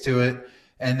tickets to it.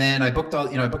 And then I booked all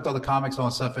the comics, all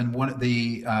that stuff. And one of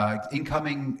the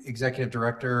incoming executive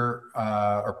director,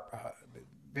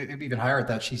 maybe even higher at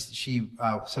that, she said,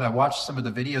 "I watched some of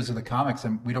the videos of the comics,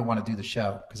 and we don't want to do the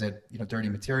show because they had dirty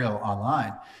material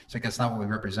online. So that's not what we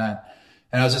represent."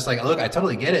 And I was just like, "Look, I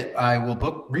totally get it. I will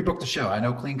rebook the show. I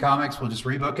know Clean Comics. We'll just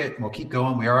rebook it, and we'll keep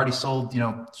going. We already sold,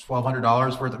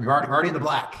 $1,200 worth. We're already in the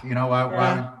black. Why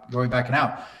are we going backing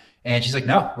out?" And she's like,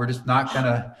 "No, we're just not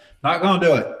gonna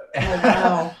do it." Oh,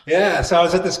 wow. Yeah. So I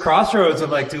was at this crossroads of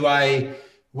like, do I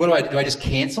just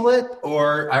cancel it?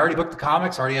 Or I already booked the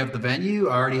comics, I already have the venue,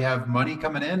 I already have money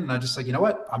coming in. And I just like, you know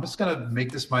what? I'm just going to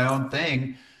make this my own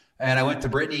thing. And I went to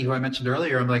Brittany, who I mentioned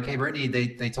earlier. I'm like, "Hey, Brittany,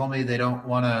 they told me they don't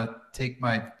want to take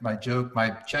my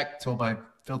check, told my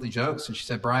filthy jokes." And she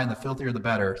said, "Brian, the filthier the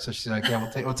better." So she's like, "Yeah,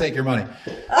 we'll take your money."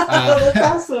 That's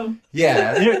awesome.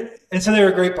 Yeah. And so they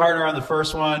were a great partner on the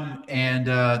first one. And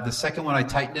the second one, I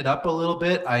tightened it up a little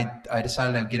bit. I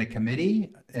decided I'd get a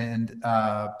committee and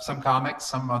some comics,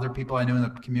 some other people I knew in the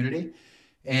community,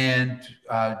 and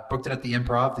booked it at the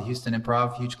Improv, the Houston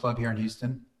Improv, huge club here in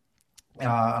Houston,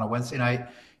 on a Wednesday night.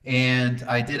 And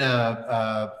I did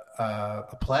a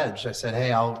pledge. I said,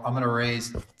 "Hey, I'm going to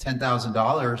raise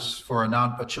 $10,000 for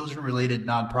a children-related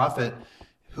nonprofit.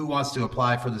 Who wants to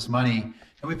apply for this money?"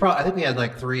 And I think we had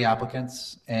like 3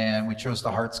 applicants, and we chose the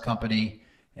Hearts Company.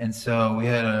 And so we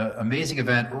had an amazing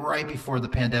event right before the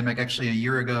pandemic, actually a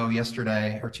year ago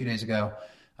yesterday, or 2 days ago,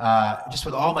 just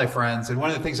with all my friends. And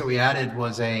one of the things that we added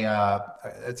was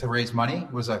to raise money,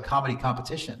 was a comedy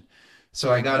competition.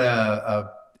 So I got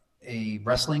a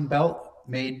wrestling belt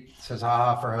made, says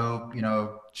HaHa for Hope,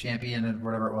 champion and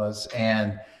whatever it was.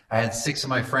 And I had 6 of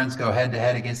my friends go head to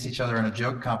head against each other in a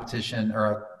joke competition,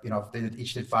 or they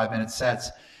each did 5-minute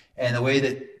sets. And the way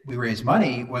that we raised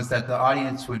money was that the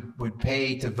audience would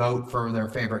pay to vote for their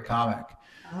favorite comic.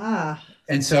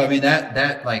 And so, I mean,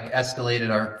 that like escalated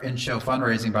our in-show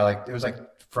fundraising by it was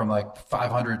from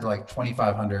 500 to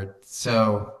 2,500.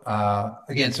 So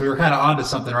again, so we were kind of onto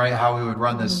something, right? How we would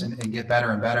run this and get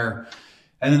better and better.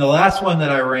 And then the last one that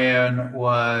I ran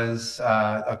was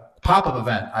a pop-up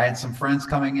event. I had some friends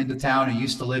coming into town who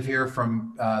used to live here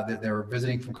they were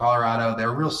visiting from Colorado. They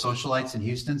were real socialites in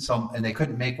Houston, and they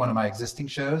couldn't make one of my existing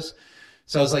shows.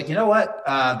 So I was like, you know what?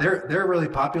 They're really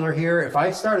popular here. If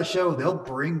I start a show, they'll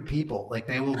bring people.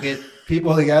 They will get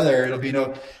people together. It'll be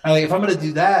if I'm going to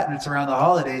do that and it's around the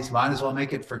holidays, might as well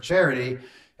make it for charity.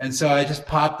 And so I just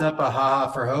popped up a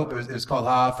HaHa for Hope. It was called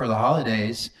HaHa for the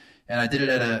Holidays. And I did it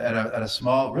at a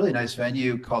small, really nice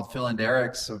venue called Phil and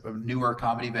Derek's, a newer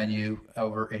comedy venue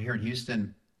over here in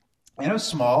Houston. And it was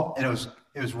small, and it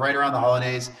was right around the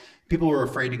holidays. People were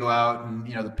afraid to go out, and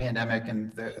the pandemic,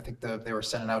 and I think they were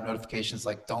sending out notifications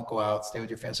like, "Don't go out, stay with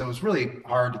your family." So it was really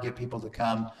hard to get people to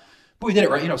come, but we did it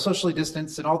right, socially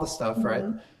distanced and all the stuff, right?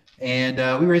 And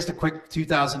we raised a quick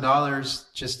 $2,000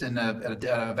 just at an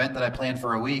event that I planned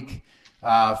for a week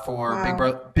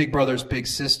for Big Brothers Big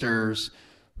Sisters,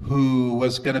 who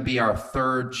was going to be our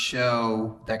 3rd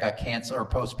show that got canceled or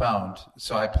postponed.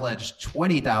 So I pledged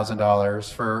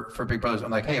 $20,000 for Big Brothers. I'm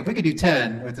like, "Hey, if we could do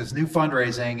 10 with this new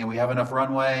fundraising and we have enough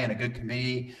runway and a good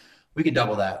committee, we could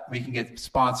double that. We can get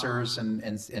sponsors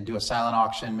and do a silent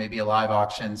auction, maybe a live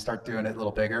auction, start doing it a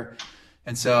little bigger."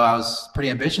 And so I was pretty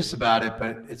ambitious about it,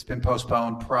 but it's been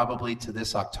postponed probably to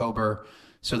this October.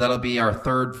 So that'll be our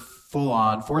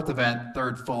 4th event,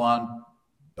 3rd full-on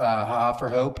HaHa for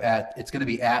Hope. It's going to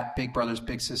be at Big Brothers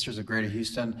Big Sisters of Greater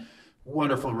Houston.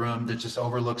 Wonderful room that just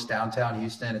overlooks downtown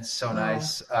Houston. It's so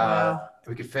nice.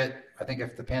 We could fit, I think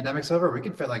if the pandemic's over, we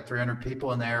could fit 300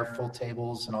 people in there, full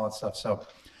tables and all that stuff. So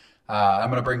I'm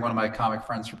going to bring one of my comic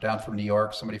friends down from New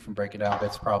York, somebody from Breaking Down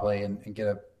Bits probably, and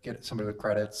get somebody with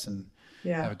credits. And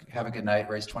Yeah. have a good night,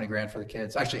 raise 20 grand for the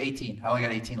kids. Actually 18. I only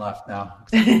got 18 left now.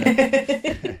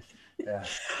 Yeah.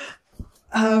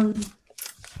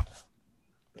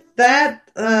 That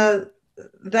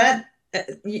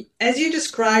as you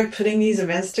described putting these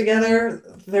events together,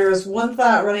 there was one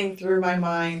thought running through my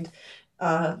mind.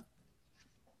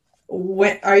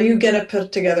 When are you going to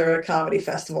put together a comedy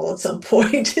festival at some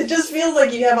point? It just feels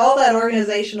like you have all that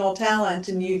organizational talent,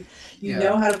 and you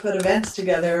know how to put events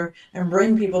together and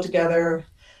bring people together.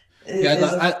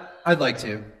 I'd like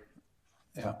to.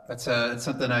 Yeah, it's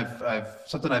something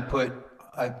I put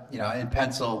in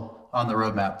pencil on the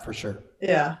roadmap for sure.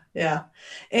 Yeah, yeah.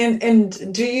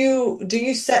 And do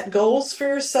you set goals for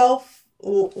yourself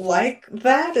like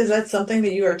that? Is that something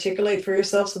that you articulate for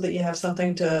yourself so that you have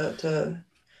something to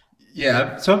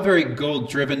Yeah, so I'm very goal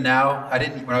driven now. I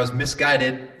didn't when I was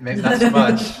misguided, maybe not so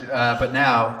much, but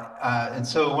now. And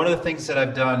so one of the things that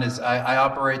I've done is I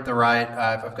operate the right.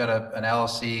 I've got an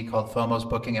LLC called FOMO's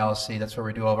Booking LLC. That's where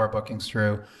we do all of our bookings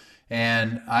through.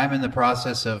 And I'm in the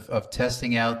process of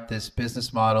testing out this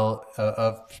business model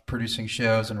of producing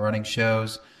shows and running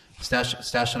shows,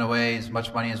 stashing away as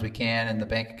much money as we can in the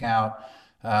bank account.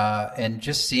 And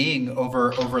just seeing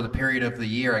over the period of the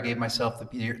year, I gave myself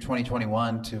the year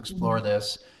 2021 to explore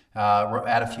this,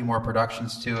 add a few more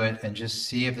productions to it, and just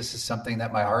see if this is something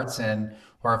that my heart's in,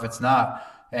 or if it's not,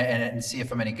 and see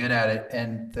if I'm any good at it.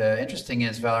 And the interesting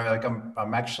is, Valerie, like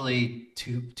I'm actually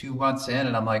two months in,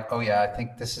 and I'm like, oh yeah, I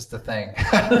think this is the thing.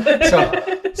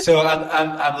 So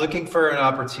I'm looking for an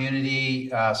opportunity,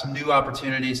 some new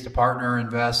opportunities to partner,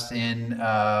 invest in,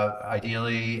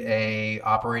 ideally a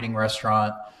operating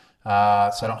restaurant, so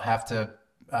I don't have to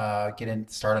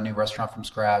start a new restaurant from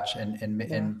scratch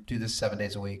and do this 7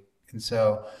 days a week. And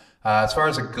so as far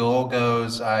as a goal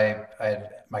goes,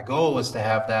 my goal was to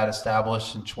have that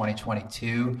established in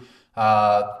 2022.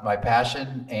 My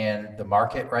passion and the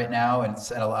market right now, and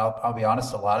I'll be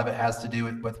honest, a lot of it has to do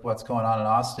with what's going on in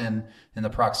Austin and the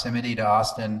proximity to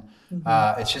Austin.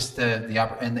 Mm-hmm. It's just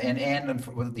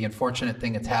the unfortunate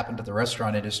thing that's happened to the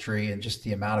restaurant industry, and just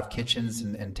the amount of kitchens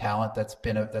and talent that's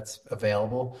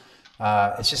available.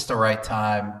 It's just the right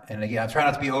time. And again, I try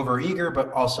not to be over eager,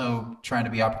 but also trying to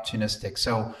be opportunistic.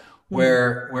 So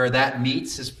where that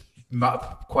meets is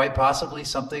quite possibly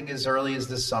something as early as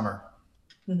this summer.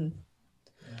 Mm-hmm.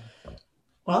 Yeah.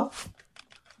 Well,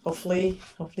 hopefully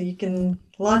you can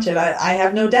launch it. I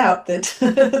have no doubt that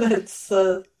that's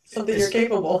something you're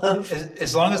capable of.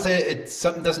 As long as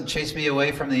something doesn't chase me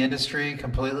away from the industry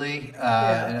completely,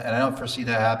 and I don't foresee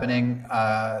that happening.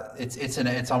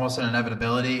 It's almost an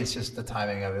inevitability. It's just the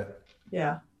timing of it.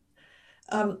 Yeah.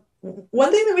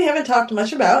 One thing that we haven't talked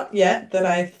much about yet that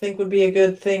I think would be a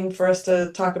good thing for us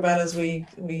to talk about as we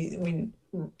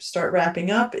start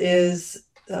wrapping up is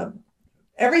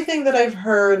everything that I've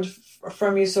heard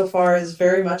from you so far is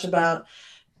very much about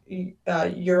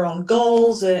your own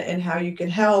goals and how you can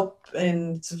help.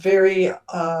 And it's very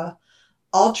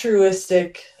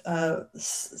altruistic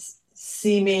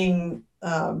seeming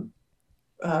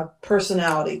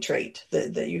personality trait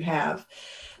that you have.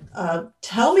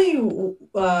 Tell me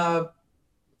about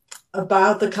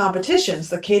the competitions,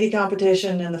 the Katie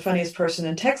competition and the Funniest Person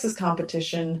in Texas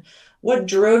competition. What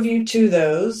drove you to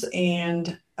those,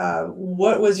 and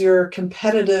what was your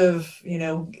competitive,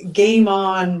 game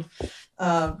on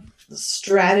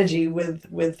strategy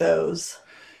with those?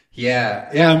 Yeah,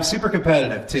 I'm super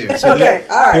competitive too. So okay,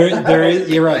 all right. There is,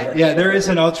 you're right. Yeah, there is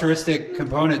an altruistic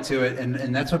component to it,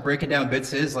 and that's what Breaking Down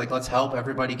Bits is. Like, let's help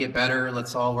everybody get better.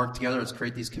 Let's all work together. Let's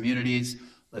create these communities.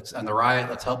 Let's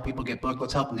help people get booked.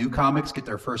 Let's help new comics get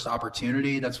their first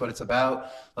opportunity. That's what it's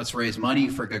about. Let's raise money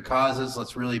for good causes.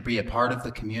 Let's really be a part of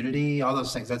the community. All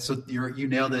those things. You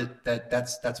nailed it.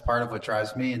 That's part of what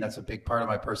drives me, and that's a big part of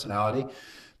my personality.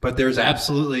 But there's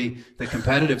absolutely the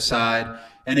competitive side,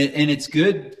 and it's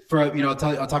good for, I'll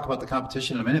talk about the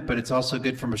competition in a minute, but it's also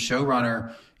good from a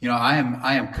showrunner. I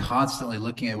am constantly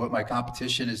looking at what my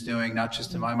competition is doing, not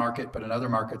just in my market, but in other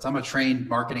markets. I'm a trained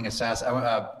marketing assassin.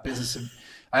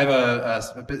 I have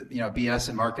a BS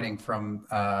in marketing from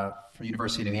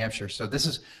University of New Hampshire. So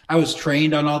I was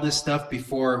trained on all this stuff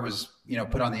before it was,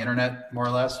 put on the internet, more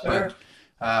or less. Sure.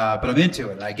 But I'm into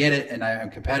it, and I get it, and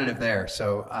I'm competitive there.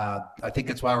 So I think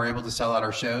that's why we're able to sell out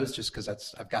our shows, just because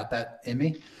I've got that in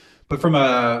me. But from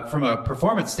a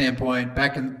performance standpoint,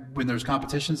 when there's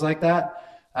competitions like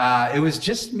that, it was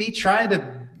just me trying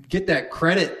to get that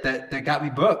credit that got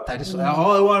me booked.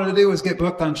 All I wanted to do was get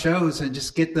booked on shows and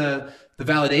just get the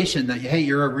validation that, hey,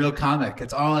 you're a real comic.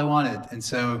 It's all I wanted. And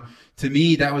so to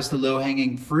me, that was the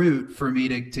low-hanging fruit for me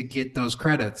to get those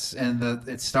credits. And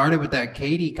it started with that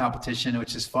Katie competition,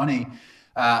 which is funny.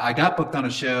 I got booked on a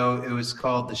show. It was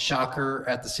called The Shocker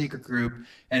at the Secret Group,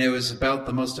 and it was about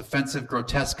the most offensive,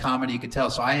 grotesque comedy you could tell.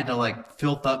 So I had to like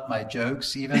filth up my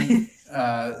jokes even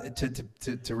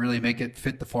to really make it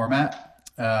fit the format.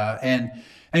 And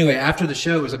anyway, after the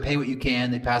show, it was a pay what you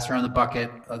can. They passed around the bucket.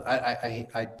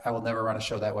 I will never run a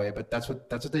show that way, but that's what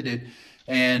they did.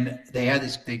 And they had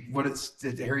this.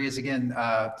 Here he is again.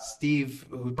 Steve,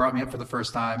 who brought me up for the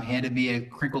first time, handed me a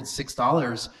crinkled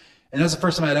 $6. And that was the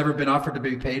first time I'd ever been offered to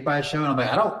be paid by a show. And I'm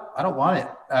like, I don't want it.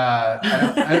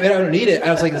 I don't need it.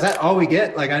 I was like, is that all we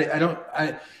get? Like,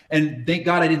 and thank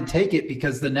God I didn't take it,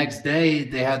 because the next day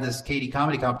they had this Katie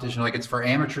comedy competition. Like, it's for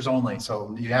amateurs only.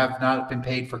 So you have not been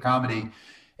paid for comedy.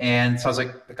 And so I was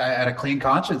like, I had a clean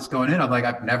conscience going in. I'm like,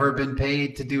 I've never been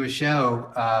paid to do a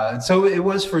show. And so it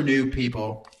was for new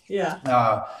people.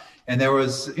 Yeah. And there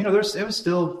was, there's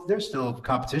still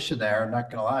competition there. I'm not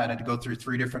going to lie. I had to go through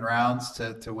 3 different rounds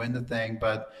to win the thing.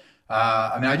 But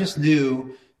I just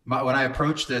knew when I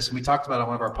approached this, and we talked about it on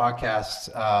one of our podcasts,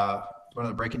 one of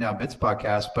the Breaking Down Bits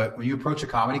podcasts, but when you approach a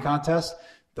comedy contest,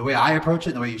 the way I approach it,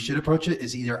 and the way you should approach it,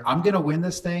 is either I'm going to win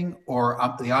this thing, or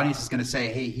the audience is going to say,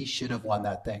 hey, he should have won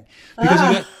that thing.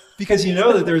 Because you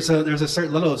know that there's a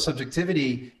certain level of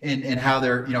subjectivity in how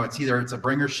they're, it's either it's a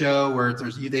bringer show where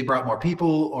they brought more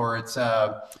people, or it's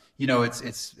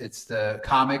it's the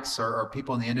comics or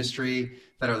people in the industry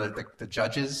that are the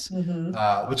judges.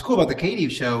 Mm-hmm. What's cool about the Katie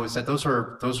show is that those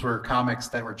were comics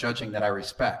that were judging that I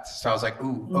respect. So I was like,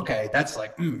 ooh, okay, that's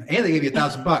like, and they gave you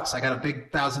 $1,000. I got a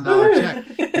big $1,000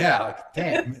 check. Yeah, like,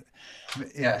 damn.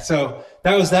 Yeah, so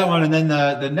that was that one, and then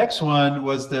the next one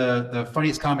was the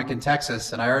funniest comic in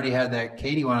Texas, and I already had that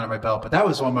Katie one under my belt, but that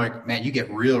was one where, man, you get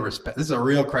real respect. This is a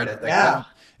real credit. Like,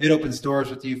 it opens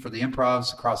doors with you for the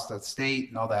improvs across the state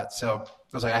and all that. So I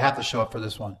was like, I have to show up for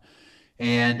this one,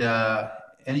 and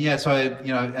yeah, so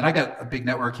I got a big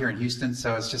network here in Houston,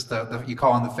 so it's just you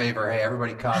call in the favor. Hey,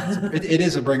 everybody comes. It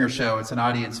is a bringer show. It's an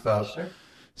audience vote. Sure.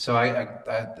 So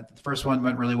the first one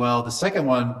went really well. The second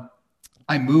one,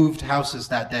 I moved houses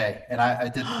that day, and I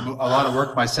did a lot of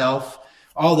work myself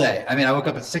all day. I mean, I woke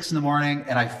up at 6 a.m.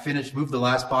 and I moved the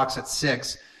last box at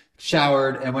 6,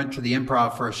 showered, and went to the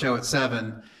Improv for a show at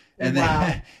 7. And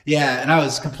then, and I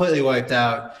was completely wiped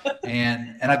out.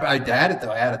 And I had it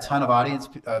though. I had a ton of audience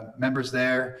members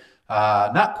there.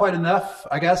 Not quite enough,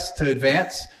 I guess, to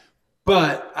advance,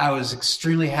 but I was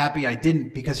extremely happy I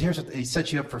didn't, because here's what he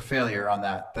set you up for failure on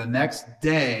that. The next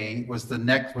day was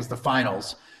the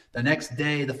finals. The next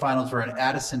day, the finals were in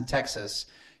Addison, Texas.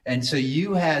 And so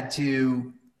you had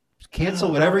to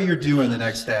cancel whatever you're doing the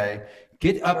next day,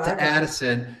 get up to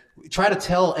Addison, try to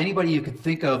tell anybody you could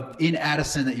think of in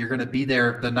Addison that you're going to be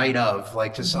there the night of,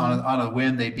 like just on a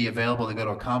whim, they'd be available to go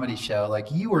to a comedy show. Like,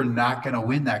 you were not going to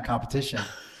win that competition.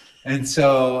 And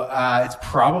so it's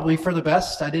probably for the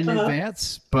best I didn't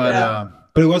advance, but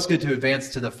it was good to advance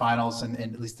to the finals and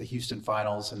at least the Houston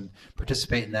finals and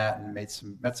participate in that, and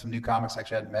met some new comics I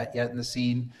actually hadn't met yet in the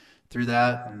scene through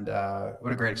that. And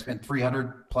what a great experience.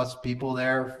 300 plus people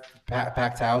there,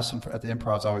 packed house, and at the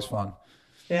Improv is always fun.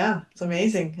 Yeah, it's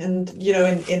amazing. And,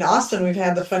 in Austin, we've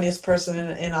had the funniest person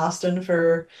in Austin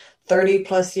for 30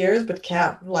 plus years, but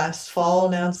Cap last fall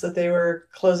announced that they were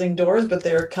closing doors, but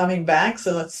they were coming back.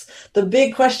 So that's the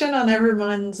big question on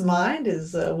everyone's mind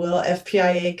is, will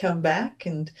FPIA come back?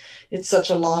 And it's such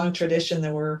a long tradition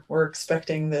that we're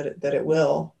expecting that it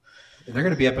will. They're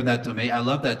going to be up in that domain. I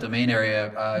love that domain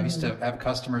area. I used to have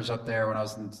customers up there when I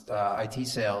was in IT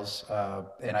sales,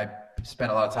 and I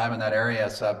spent a lot of time in that area.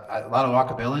 So a lot of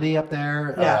walkability up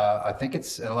there. Yeah. I think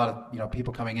it's a lot of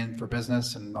people coming in for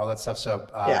business and all that stuff. So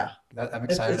I'm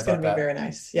excited it's about going that. to be very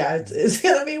nice. Yeah, it's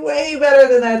going to be way better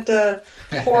than that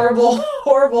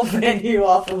horrible venue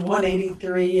off of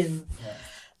 183 and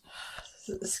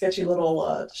sketchy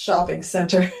little shopping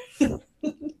center.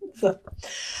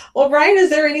 Well, Brian,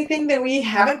 is there anything that we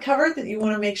haven't covered that you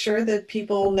want to make sure that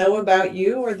people know about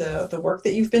you or the work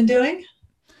that you've been doing?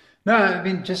 No, I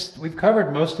mean, we've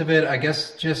covered most of it. I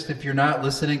guess just if you're not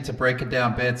listening to Breaking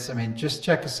Down Bits, I mean, just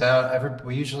check us out.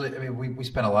 We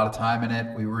spend a lot of time in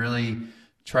it. We really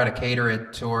try to cater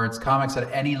it towards comics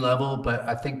at any level, but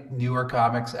I think newer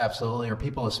comics, absolutely, or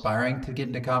people aspiring to get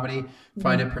into comedy,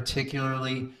 find it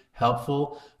particularly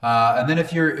helpful. And then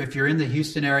if you're in the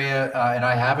Houston area and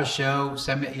I have a show,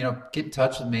 send me, get in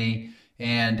touch with me.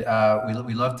 And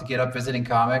we love to get up visiting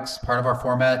comics. Part of our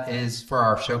format is for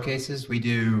our showcases. We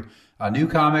do a new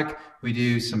comic, we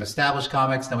do some established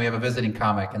comics, then we have a visiting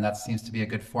comic, and that seems to be a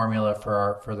good formula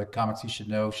for the Comics You Should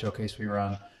Know showcase we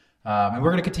run. And we're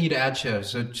going to continue to add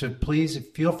shows. So please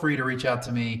feel free to reach out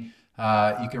to me.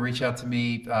 You can reach out to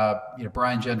me,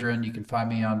 Brian Gendron. You can find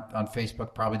me on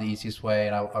Facebook, probably the easiest way,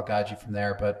 and I'll guide you from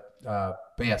there. But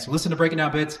yeah, so listen to Breaking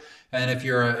Down Bits, and if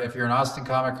you're an Austin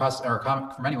comic or a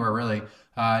comic from anywhere really,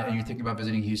 and you're thinking about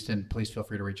visiting Houston, please feel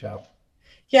free to reach out.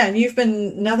 Yeah, and you've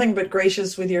been nothing but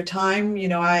gracious with your time.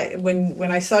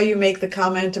 When I saw you make the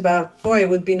comment about, boy, it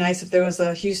would be nice if there was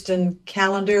a Houston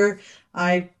calendar,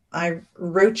 I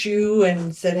wrote you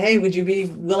and said, hey, would you be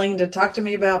willing to talk to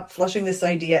me about fleshing this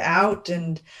idea out?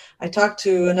 And I talked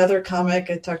to another comic.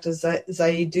 I talked to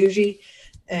Zaid Duji,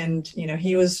 and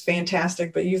he was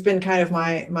fantastic. But you've been kind of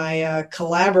my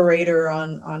collaborator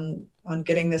on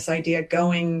getting this idea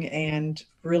going, and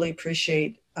really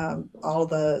appreciate all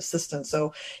the assistance.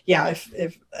 So yeah,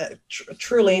 if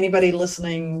truly anybody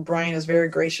listening, Brian is very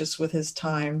gracious with his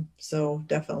time. So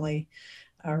definitely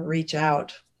reach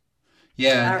out.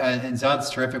 Yeah, and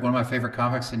Zod's terrific. One of my favorite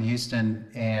comics in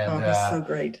Houston, and he's so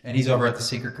great. And he's over at the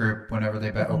Secret Group whenever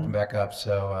they open back up.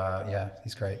 So yeah,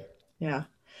 he's great. Yeah.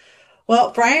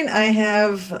 Well, Brian, I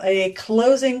have a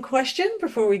closing question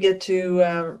before we get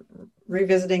to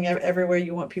revisiting everywhere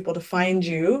you want people to find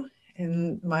you.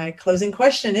 And my closing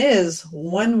question is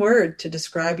one word to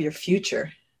describe your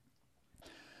future.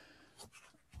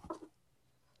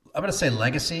 I'm going to say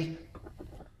legacy.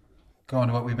 Going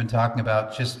to what we've been talking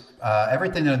about, just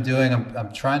everything that I'm doing,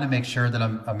 I'm trying to make sure that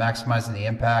I'm maximizing the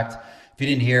impact. If you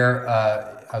didn't hear,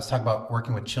 I was talking about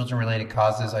working with children-related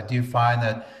causes. I do find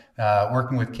that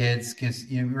working with kids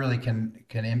you really can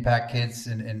impact kids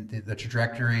in the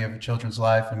trajectory of a children's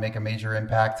life and make a major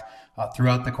impact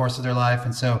throughout the course of their life.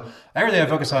 And so everything I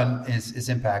focus on is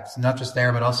impact, not just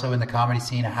there, but also in the comedy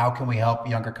scene. How can we help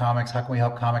younger comics? How can we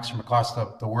help comics from across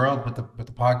the world with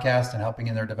the podcast and helping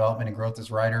in their development and growth as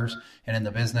writers and in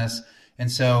the business?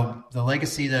 And so the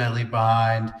legacy that I leave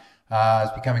behind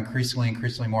has become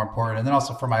increasingly more important. And then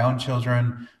also for my own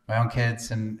children, my own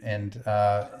kids, and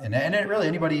really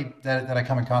anybody that I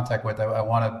come in contact with, I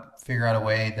want to figure out a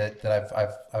way that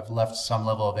I've left some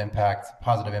level of impact,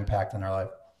 positive impact in their life.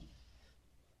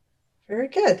 Very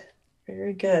good.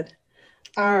 Very good.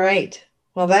 All right.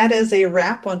 Well, that is a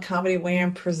wrap on Comedy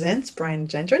Wham Presents. Brian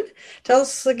Gendron. Tell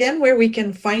us again where we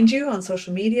can find you on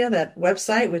social media, that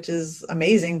website, which is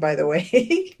amazing, by the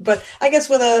way. But I guess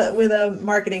with a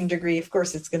marketing degree, of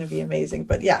course, it's going to be amazing.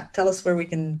 But yeah, tell us where we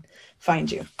can find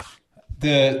you.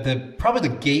 The probably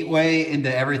the gateway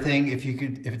into everything, if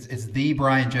it's the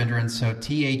Brian Gendron, so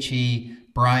THE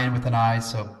Brian with an I,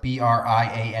 so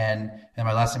BRIAN, and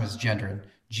my last name is Gendron,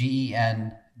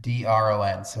 GENDRON.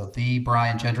 So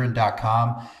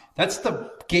thebriangendron.com. That's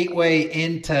the gateway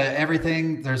into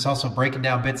everything. There's also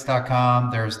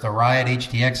breakingdownbits.com. There's the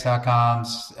riothtx.com,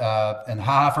 and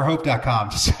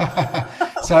hahaforhope.com.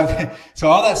 So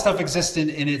all that stuff exists in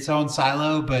its own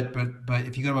silo, but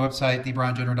if you go to my website,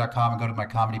 thebriangendron.com, and go to my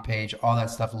comedy page, all that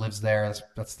stuff lives there.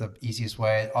 That's the easiest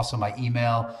way. Also, my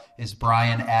email is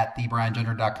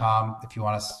brian@thebriangendron.com. If you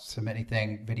want to submit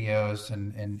anything, videos,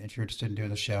 and if you're interested in doing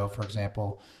the show, for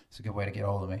example, it's a good way to get a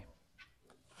hold of me.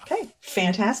 Okay,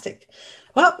 fantastic.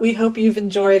 Well, we hope you've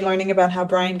enjoyed learning about how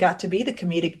Brian got to be the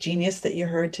comedic genius that you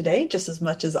heard today, just as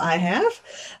much as I have.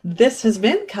 This has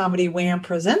been Comedy Wham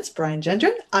Presents Brian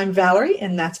Gendron. I'm Valerie,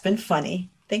 and that's been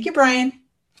funny. Thank you, Brian.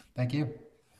 Thank you.